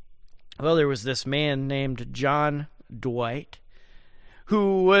another. Well, there was this man named John Dwight,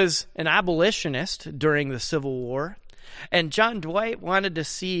 who was an abolitionist during the Civil War. And John Dwight wanted to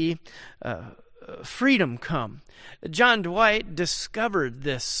see freedom come. John Dwight discovered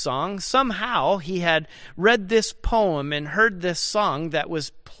this song. Somehow he had read this poem and heard this song that was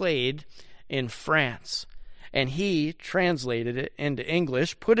played in France. And he translated it into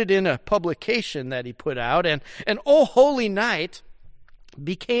English, put it in a publication that he put out, and "O Holy Night"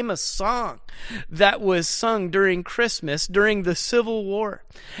 became a song that was sung during Christmas during the Civil War.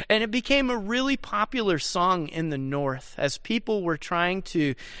 And it became a really popular song in the North as people were trying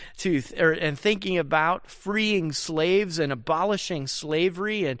and thinking about freeing slaves and abolishing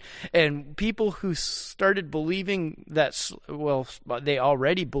slavery, and people who started believing that, well, they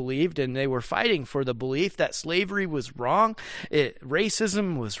already believed and they were fighting for the belief that slavery was wrong,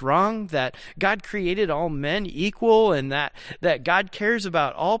 racism was wrong, that God created all men equal, and that God cares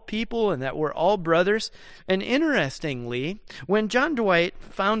about all people and that we're all brothers. And interestingly, when John Dwight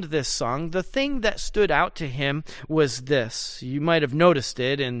found this song, the thing that stood out to him was this. You might have noticed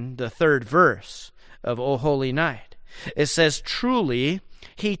it in the third verse of O Holy Night. It says, "Truly,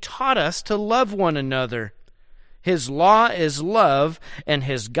 he taught us to love one another. His law is love, and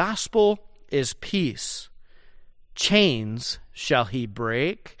his gospel is peace. Chains shall he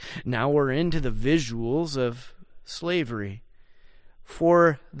break." Now we're into the visuals of slavery.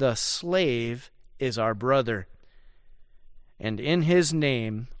 "For the slave is our brother, and in his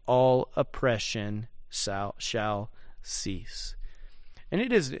name all oppression shall cease." And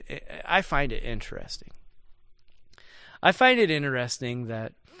I find it interesting. I find it interesting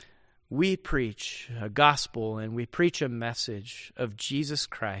that we preach a gospel and we preach a message of Jesus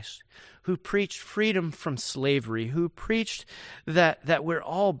Christ, who preached freedom from slavery, who preached that we're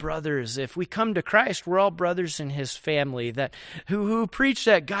all brothers. If we come to Christ, we're all brothers in his family, who preached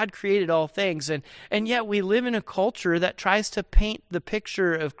that God created all things. And yet we live in a culture that tries to paint the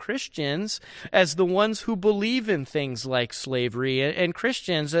picture of Christians as the ones who believe in things like slavery, and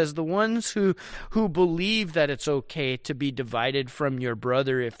Christians as the ones who believe that it's okay to be divided from your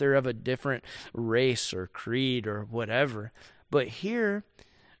brother if they're of a different race or creed or whatever. But here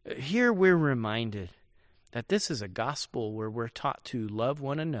we're reminded that this is a gospel where we're taught to love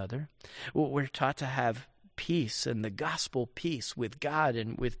one another. We're taught to have peace, and the gospel peace with God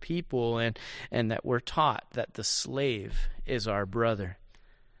and with people, and that we're taught that the slave is our brother.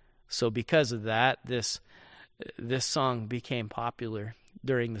 So because of that, this song became popular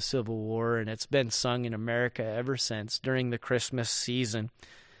during the Civil War, and it's been sung in America ever since during the Christmas season.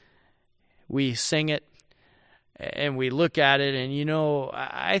 We sing it and we look at it, and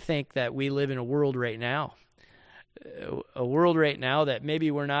I think that we live in a world right now that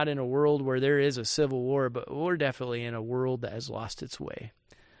maybe we're not in a world where there is a civil war, but we're definitely in a world that has lost its way.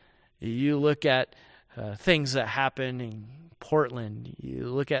 You look at things that happen in Portland, you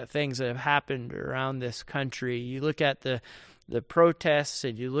look at things that have happened around this country, you look at the protests,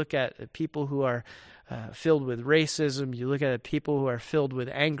 and you look at the people who are filled with racism, you look at the people who are filled with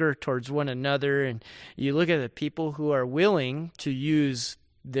anger towards one another, and you look at the people who are willing to use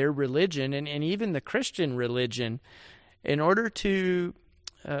their religion and even the Christian religion in order to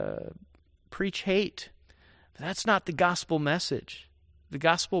preach hate. That's not the gospel message. The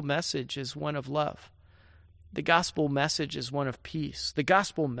gospel message is one of love. The gospel message is one of peace. The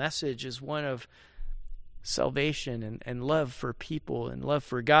gospel message is one of salvation and love for people and love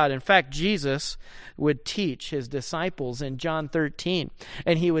for God. In fact, Jesus would teach his disciples in John 13,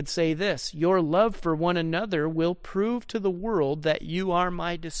 and he would say this: your love for one another will prove to the world that you are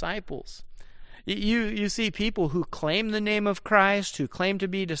my disciples. You see people who claim the name of Christ, who claim to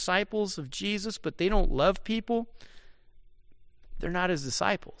be disciples of Jesus, but they don't love people. They're not his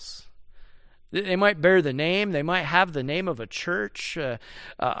disciples. They might bear the name, they might have the name of a church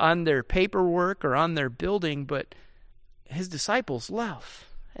on their paperwork or on their building, but his disciples love.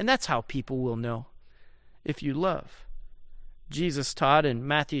 And that's how people will know if you love. Jesus taught in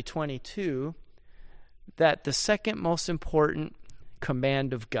Matthew 22 that the second most important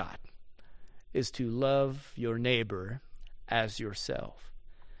command of God is to love your neighbor as yourself.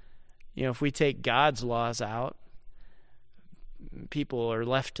 If we take God's laws out, people are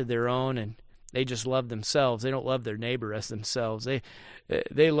left to their own, and they just love themselves. They don't love their neighbor as themselves.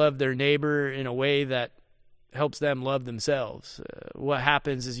 They love their neighbor in a way that helps them love themselves. What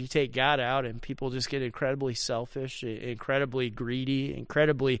happens is you take God out, and people just get incredibly selfish, incredibly greedy,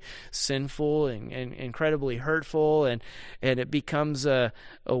 incredibly sinful, and incredibly hurtful, and it becomes a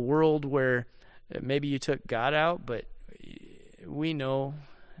world where maybe you took God out, but we know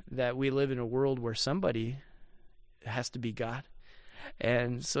that we live in a world where somebody has to be God.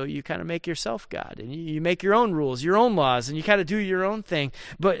 And so you kind of make yourself God, and you make your own rules, your own laws, and you kind of do your own thing.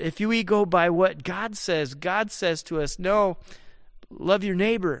 But if we go by what God says to us, no, love your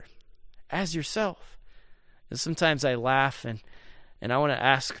neighbor as yourself. And sometimes I laugh, and I want to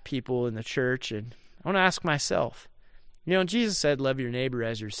ask people in the church, and I want to ask myself. Jesus said, love your neighbor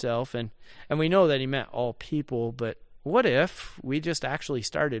as yourself, and we know that he meant all people, but what if we just actually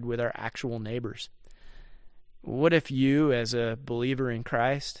started with our actual neighbors? What if you, as a believer in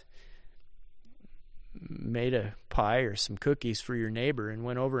Christ, made a pie or some cookies for your neighbor and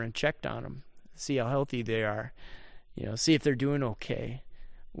went over and checked on them, see how healthy they are, see if they're doing okay?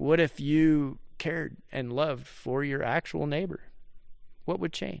 What if you cared and loved for your actual neighbor? What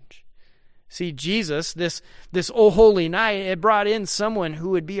would change? See, Jesus, this Oh Holy Night, it brought in someone who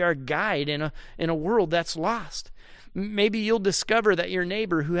would be our guide in a world that's lost. Maybe you'll discover that your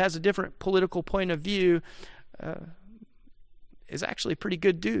neighbor who has a different political point of view is actually a pretty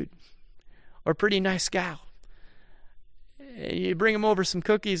good dude or pretty nice gal. And you bring them over some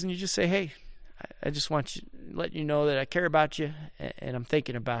cookies and you just say, hey, I just want to let you know that I care about you and I'm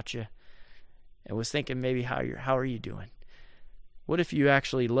thinking about you and was thinking maybe how are you doing? What if you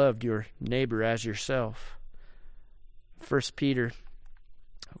actually loved your neighbor as yourself? 1 Peter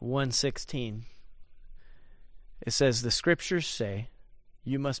 1:16, it says, the scriptures say,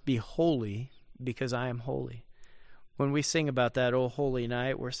 you must be holy because I am holy. When we sing about that Oh Holy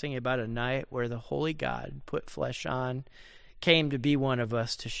Night, we're singing about a night where the Holy God put flesh on, came to be one of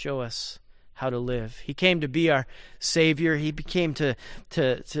us to show us how to live. He came to be our Savior. He became to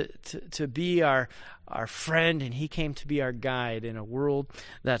be our friend, and he came to be our guide in a world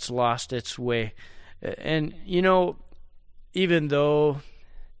that's lost its way. And even though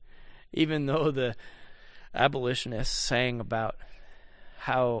the abolitionists sang about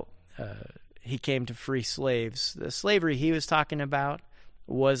how he came to free slaves, the slavery he was talking about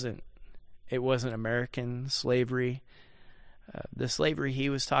wasn't American slavery. The slavery he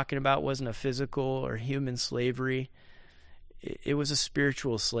was talking about wasn't a physical or human slavery. It was a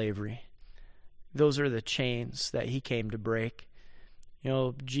spiritual slavery. Those are the chains that he came to break.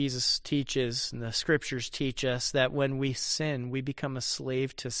 Jesus teaches, and the scriptures teach us, that when we sin, we become a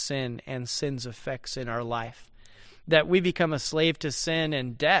slave to sin and sin's effects in our life. That we become a slave to sin,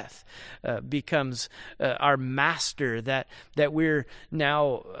 and death becomes our master, that we're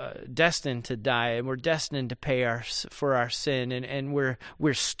now destined to die, and we're destined to pay for our sin, and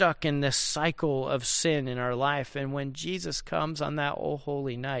we're stuck in this cycle of sin in our life. And when Jesus comes on that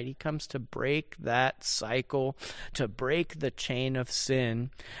holy night, he comes to break that cycle, to break the chain of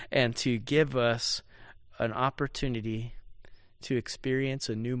sin, and to give us an opportunity to experience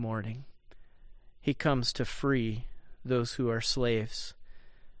a new morning. He comes to free those who are slaves.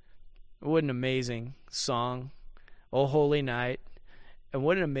 What an amazing song, "O Holy Night," and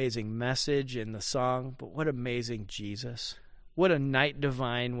what an amazing message in the song, but what amazing Jesus. What a night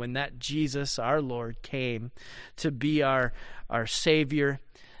divine when that Jesus, our Lord, came to be our Savior,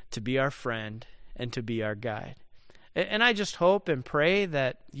 to be our friend, and to be our guide. And I just hope and pray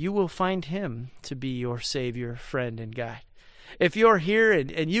that you will find him to be your Savior, friend, and guide. If you're here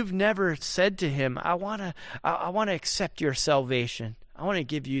and you've never said to him, I want to accept your salvation, I want to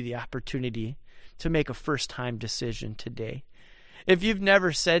give you the opportunity to make a first-time decision today. If you've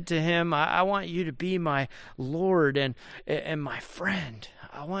never said to him, I want you to be my Lord and my friend,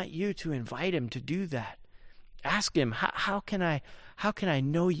 I want you to invite him to do that. Ask him, how can I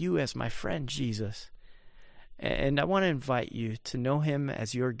know you as my friend, Jesus? And I want to invite you to know him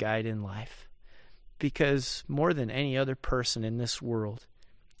as your guide in life. Because more than any other person in this world,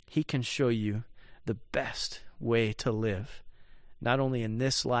 he can show you the best way to live, not only in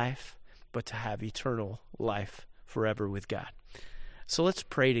this life, but to have eternal life forever with God. So let's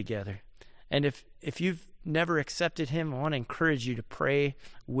pray together. And if you've never accepted him, I want to encourage you to pray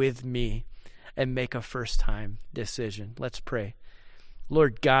with me and make a first-time decision. Let's pray.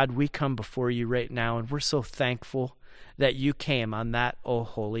 Lord God, we come before you right now, and we're so thankful that you came on that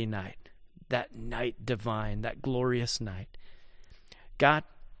holy night. That night divine, that glorious night. God,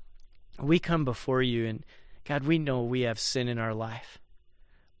 we come before you, and God, we know we have sin in our life.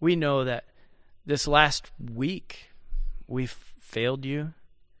 We know that this last week we've failed you.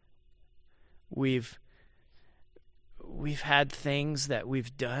 We've had things that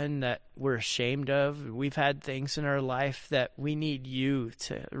we've done that we're ashamed of. We've had things in our life that we need you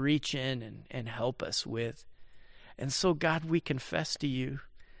to reach in and help us with. And so, God, we confess to you.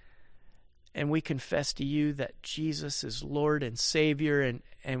 And we confess to you that Jesus is Lord and Savior,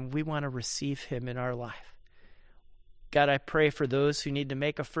 and we want to receive him in our life. God, I pray for those who need to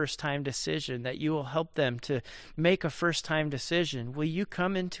make a first-time decision, that you will help them to make a first-time decision. Will you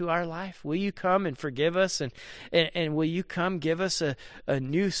come into our life? Will you come and forgive us? And will you come give us a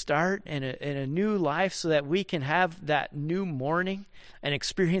new start and a new life so that we can have that new morning and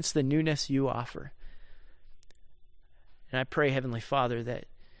experience the newness you offer? And I pray, Heavenly Father, that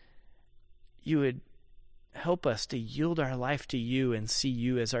you would help us to yield our life to you and see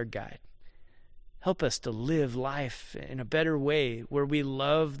you as our guide. Help us to live life in a better way, where we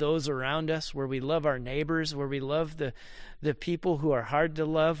love those around us, where we love our neighbors, where we love the people who are hard to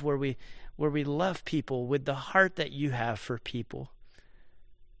love, where we love people with the heart that you have for people.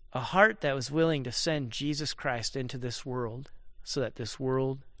 A heart that was willing to send Jesus Christ into this world so that this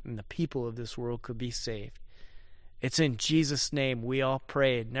world and the people of this world could be saved. It's in Jesus' name we all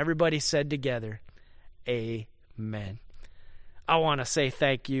prayed, and everybody said together, amen. I want to say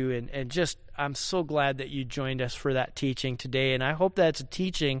thank you, and just I'm so glad that you joined us for that teaching today, and I hope that's a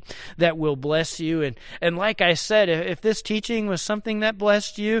teaching that will bless you. And like I said, if this teaching was something that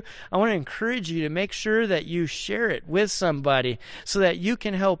blessed you, I want to encourage you to make sure that you share it with somebody so that you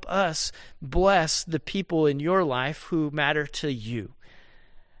can help us bless the people in your life who matter to you.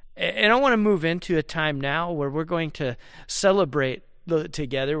 And I want to move into a time now where we're going to celebrate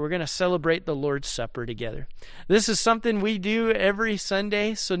together. We're going to celebrate the Lord's Supper together. This is something we do every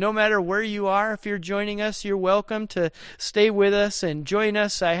Sunday, so no matter where you are, if you're joining us, you're welcome to stay with us and join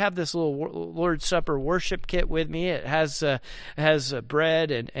us. I have this little Lord's Supper worship kit with me. It has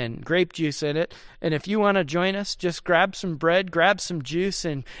bread and grape juice in it, and if you want to join us, just grab some bread, grab some juice,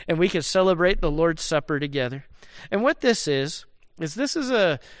 and we can celebrate the Lord's Supper together. And what this is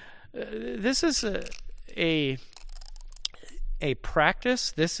a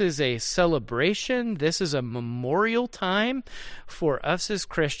practice. This is a celebration. This is a memorial time for us as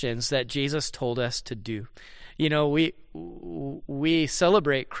Christians that Jesus told us to do. You know, we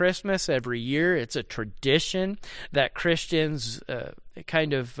celebrate Christmas every year. It's a tradition that Christians that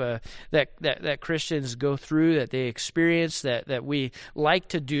Christians go through, that they experience, that we like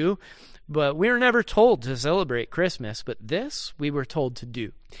to do. But we were never told to celebrate Christmas, but this we were told to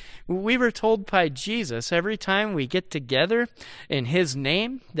do. We were told by Jesus every time we get together in His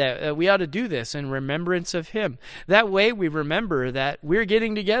name that we ought to do this in remembrance of Him. That way we remember that we're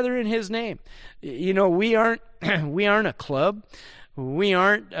getting together in His name. You know, we aren't a club. We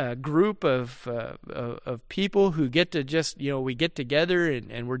aren't a group of people who get to just, we get together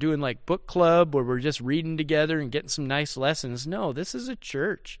and we're doing like book club where we're just reading together and getting some nice lessons. No, this is a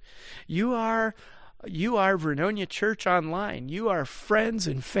church. You are Vernonia Church Online. You are friends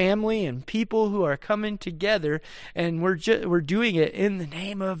and family and people who are coming together, and we're doing it in the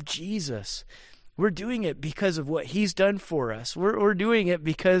name of Jesus. We're doing it because of what He's done for us. We're doing it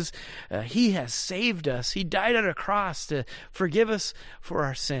because He has saved us. He died on a cross to forgive us for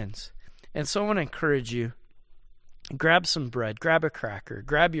our sins. And so I want to encourage you, grab some bread, grab a cracker,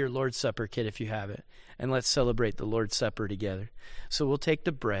 grab your Lord's Supper kit if you have it, and let's celebrate the Lord's Supper together. So we'll take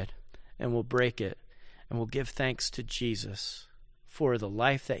the bread and we'll break it, and we'll give thanks to Jesus for the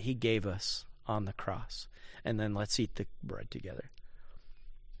life that He gave us on the cross. And then let's eat the bread together.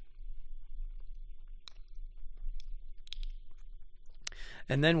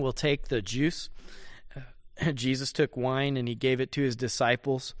 And then we'll take the juice. Jesus took wine and He gave it to His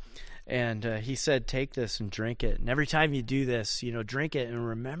disciples. And He said, take this and drink it. And every time you do this, drink it and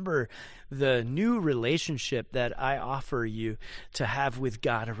remember the new relationship that I offer you to have with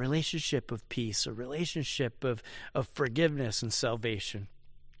God, a relationship of peace, a relationship of forgiveness and salvation.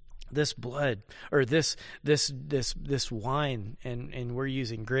 This blood, or this wine, and we're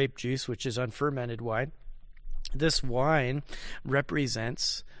using grape juice, which is unfermented wine. This wine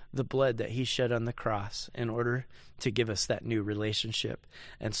represents the blood that He shed on the cross in order to give us that new relationship.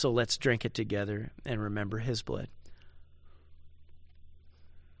 And so let's drink it together and remember His blood.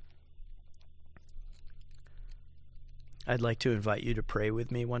 I'd like to invite you to pray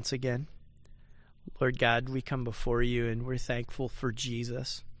with me once again. Lord God, we come before You and we're thankful for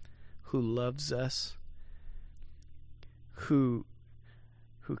Jesus, who loves us, who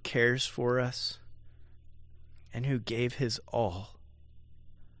cares for us, and who gave His all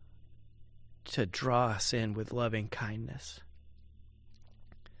to draw us in with loving kindness.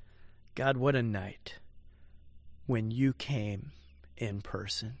 God, what a night when You came in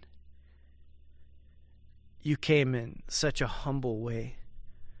person. You came in such a humble way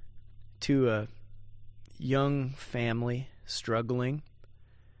to a young family struggling,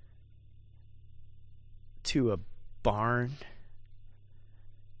 to a barn,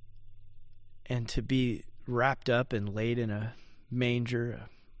 and to be wrapped up and laid in a manger, a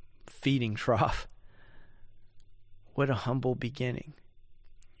feeding trough. What a humble beginning.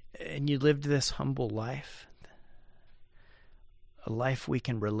 And You lived this humble life, a life we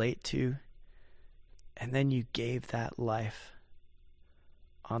can relate to, and then You gave that life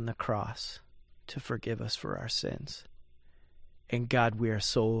on the cross to forgive us for our sins. And God, we are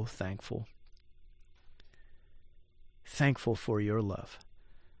so thankful. Thankful for Your love.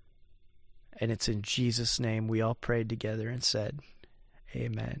 And it's in Jesus' name we all prayed together and said,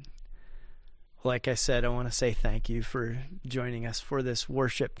 amen. Like I said, I want to say thank you for joining us for this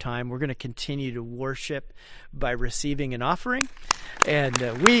worship time. We're going to continue to worship by receiving an offering. And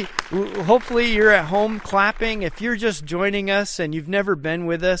hopefully you're at home clapping. If you're just joining us and you've never been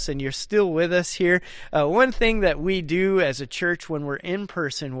with us and you're still with us here, one thing that we do as a church when we're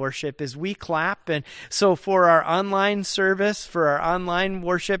in-person worship is we clap. And so for our online service, for our online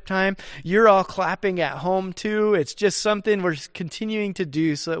worship time, you're all clapping at home too. It's just something we're continuing to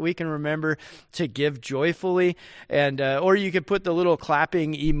do so that we can remember to give joyfully. And or you could put the little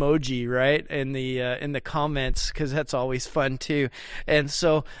clapping emoji right in the comments, because that's always fun too. And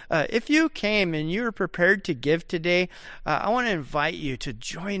so if you came and you were prepared to give today, I want to invite you to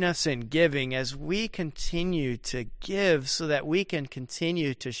join us in giving as we continue to give so that we can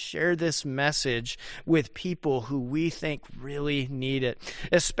continue to share this message with people who we think really need it,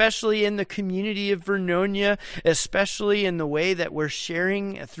 especially in the community of Vernonia, especially in the way that we're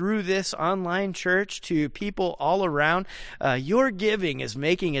sharing through this online church to people all around. Your giving is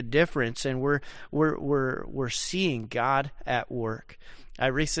making a difference, and we're seeing God at work. I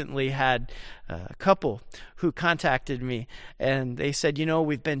recently had couple who contacted me, and they said,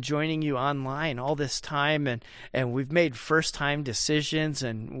 we've been joining you online all this time, and we've made first-time decisions,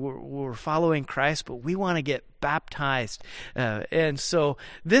 and we're following Christ, but we want to get baptized. And so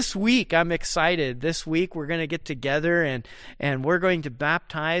this week, I'm excited. This week, we're going to get together, and we're going to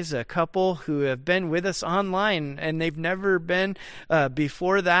baptize a couple who have been with us online, and they've never been,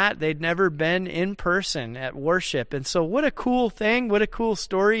 before that, they'd never been in person at worship. And so what a cool thing, what a cool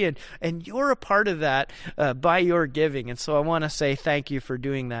story, and you're a part of that by your giving. And so I want to say thank you for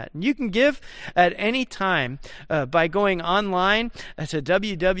doing that. And you can give at any time by going online to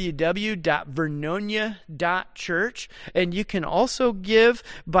www.vernonia.church, and you can also give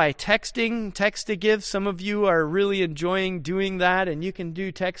by texting, text to give. Some of you are really enjoying doing that, and you can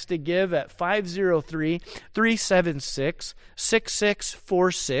do text to give at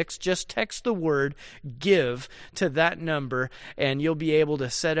 503-376-6646. Just text the word give to that number, and you'll be able to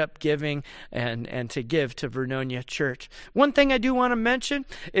set up giving and to give to Vernonia Church. One thing I do want to mention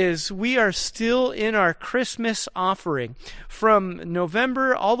is we are still in our Christmas offering. From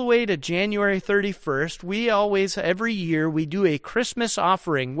November all the way to January 31st, we always, every year, we do a Christmas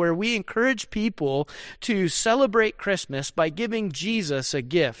offering where we encourage people to celebrate Christmas by giving Jesus a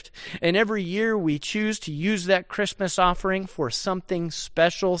gift. And every year we choose to use that Christmas offering for something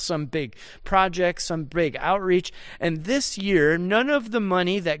special, some big project, some big outreach. And this year, none of the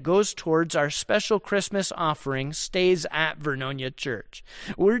money that goes towards our special Christmas offering stays at Vernonia Church.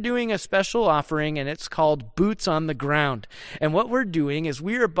 We're doing a special offering, and it's called Boots on the Ground. And what we're doing is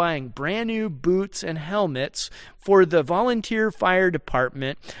we are buying brand new boots and helmets for the volunteer fire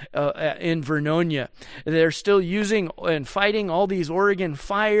department in Vernonia. They're still using and fighting all these Oregon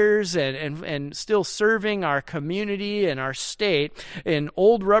fires and still serving our community and our state in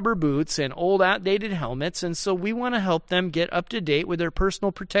old rubber boots and old outdated helmets. And so we want to help them get up to date with their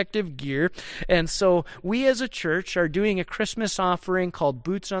personal protective gear. And so we as a church are doing a Christmas offering called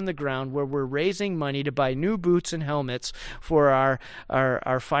Boots on the Ground, where we're raising money to buy new boots and helmets for our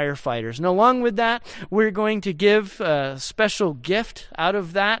firefighters. And along with that, we're going to give a special gift out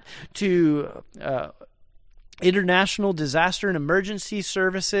of that to International Disaster and Emergency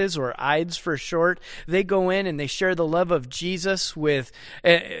Services, or IDES for short. They go in and they share the love of Jesus with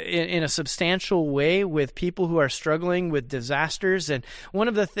in a substantial way with people who are struggling with disasters. And one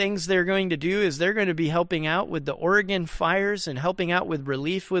of the things they're going to do is they're going to be helping out with the Oregon fires and helping out with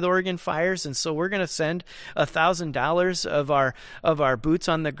relief with Oregon fires. And so we're going to send $1,000 of our boots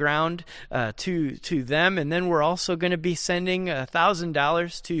on the ground to them. And then we're also going to be sending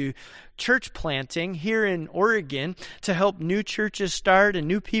 $1,000 to church planting here in Oregon to help new churches start and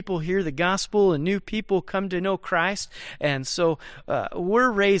new people hear the gospel and new people come to know Christ. And so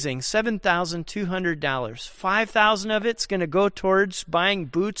we're raising $7,200. $5,000 of it's going to go towards buying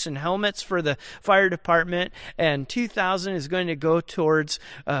boots and helmets for the fire department, and $2,000 is going to go towards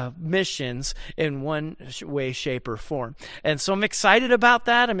missions in one way, shape, or form. And so I'm excited about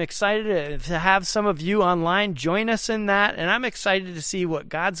that. I'm excited to have some of you online join us in that, and I'm excited to see what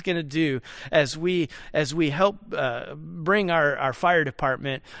God's going to do as we help bring our fire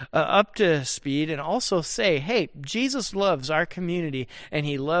department up to speed, and also say, hey, Jesus loves our community and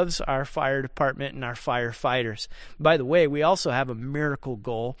he loves our fire department and our firefighters. By the way, we also have a miracle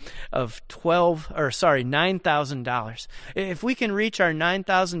goal of $9,000. If we can reach our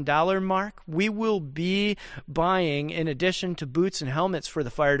 $9,000 mark, we will be buying, in addition to boots and helmets for the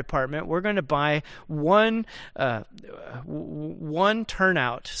fire department, we're going to buy one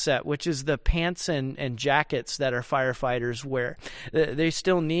turnout set, which is the pants and jackets that our firefighters wear. They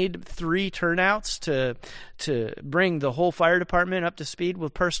still need 3 turnouts to bring the whole fire department up to speed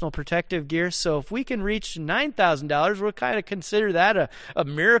with personal protective gear. So if we can reach $9,000, we'll kind of consider that a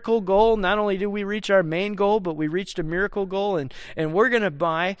miracle goal. Not only did we reach our main goal, but we reached a miracle goal, and we're going to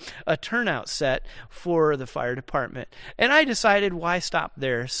buy a turnout set for the fire department. And I decided, why stop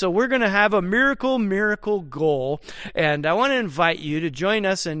there? So we're going to have a miracle goal, and I want to invite you to join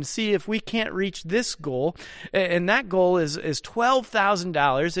us and see if we can't reach this goal. And that goal is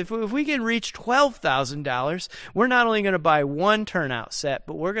 $12,000. If we can reach $12,000, we're not only going to buy 1 turnout set,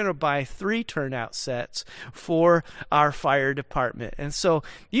 but we're going to buy 3 turnout sets for our fire department. And so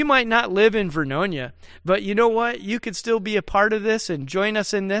you might not live in Vernonia, but you know what? You could still be a part of this and join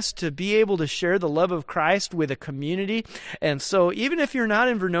us in this to be able to share the love of Christ with a community. And so even if you're not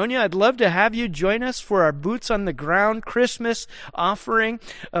in Vernonia, I'd love to have you join us for our Boots on the Ground Christmas offering.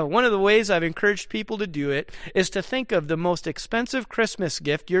 One of the ways I've encouraged people to do it is to think of the most expensive Christmas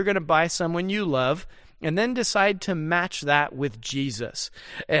gift you're going to buy someone you love, and then decide to match that with Jesus.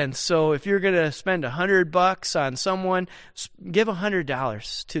 And so if you're going to spend $100 on someone, give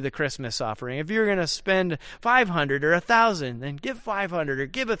 $100 to the Christmas offering. If you're going to spend $500 or $1,000, then give $500 or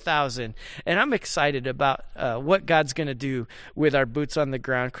give $1,000. And I'm excited about what God's going to do with our Boots on the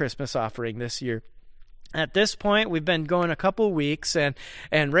Ground Christmas offering this year. At this point, we've been going a couple weeks, and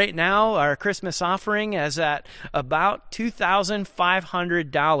right now our Christmas offering is at about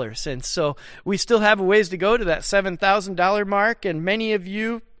 $2,500. And so we still have a ways to go to that $7,000 mark, and many of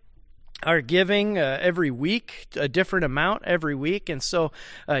you are giving every week, a different amount every week. And so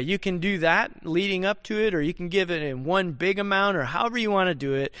you can do that leading up to it, or you can give it in one big amount, or however you want to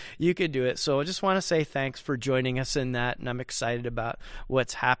do it, you could do it. So I just want to say thanks for joining us in that, and I'm excited about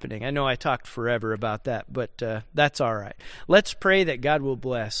what's happening. I know I talked forever about that, but that's all right. Let's pray that God will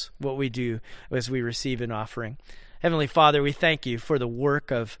bless what we do as we receive an offering. Heavenly Father, we thank you for the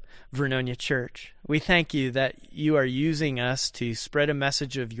work of Vernonia Church. We thank you that you are using us to spread a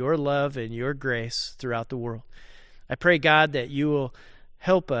message of your love and your grace throughout the world. I pray, God, that you will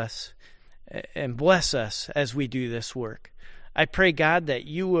help us and bless us as we do this work. I pray, God, that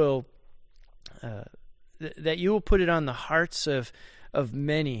you will put it on the hearts of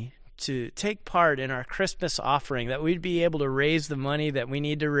many to take part in our Christmas offering, that we'd be able to raise the money that we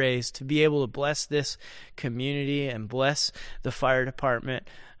need to raise to be able to bless this community and bless the fire department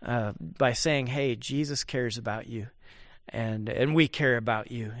by saying, hey, Jesus cares about you, and we care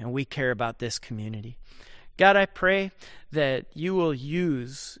about you, and we care about this community. God, I pray that you will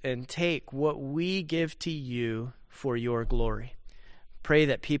use and take what we give to you for your glory. Pray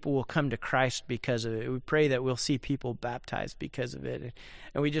that people will come to Christ because of it. We pray that we'll see people baptized because of it.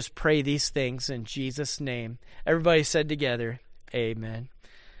 And we just pray these things in Jesus' name. Everybody said together, amen.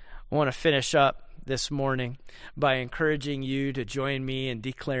 I want to finish up this morning by encouraging you to join me in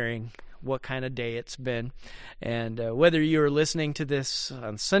declaring what kind of day it's been. And whether you're listening to this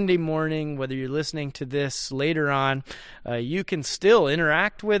on Sunday morning, whether you're listening to this later on, you can still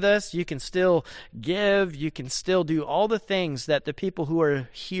interact with us. You can still give. You can still do all the things that the people who are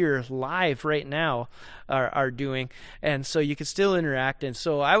here live right now are doing. And so you can still interact. And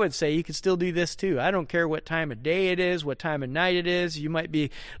so I would say you can still do this too. I don't care what time of day it is, what time of night it is. You might be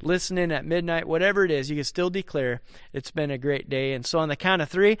listening at midnight, whatever it is, you can still declare it's been a great day. And so on the count of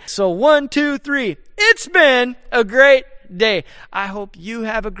three, so 1, 2, 3, it's been a great day. I hope you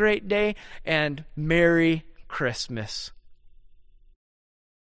have a great day, and Merry Christmas.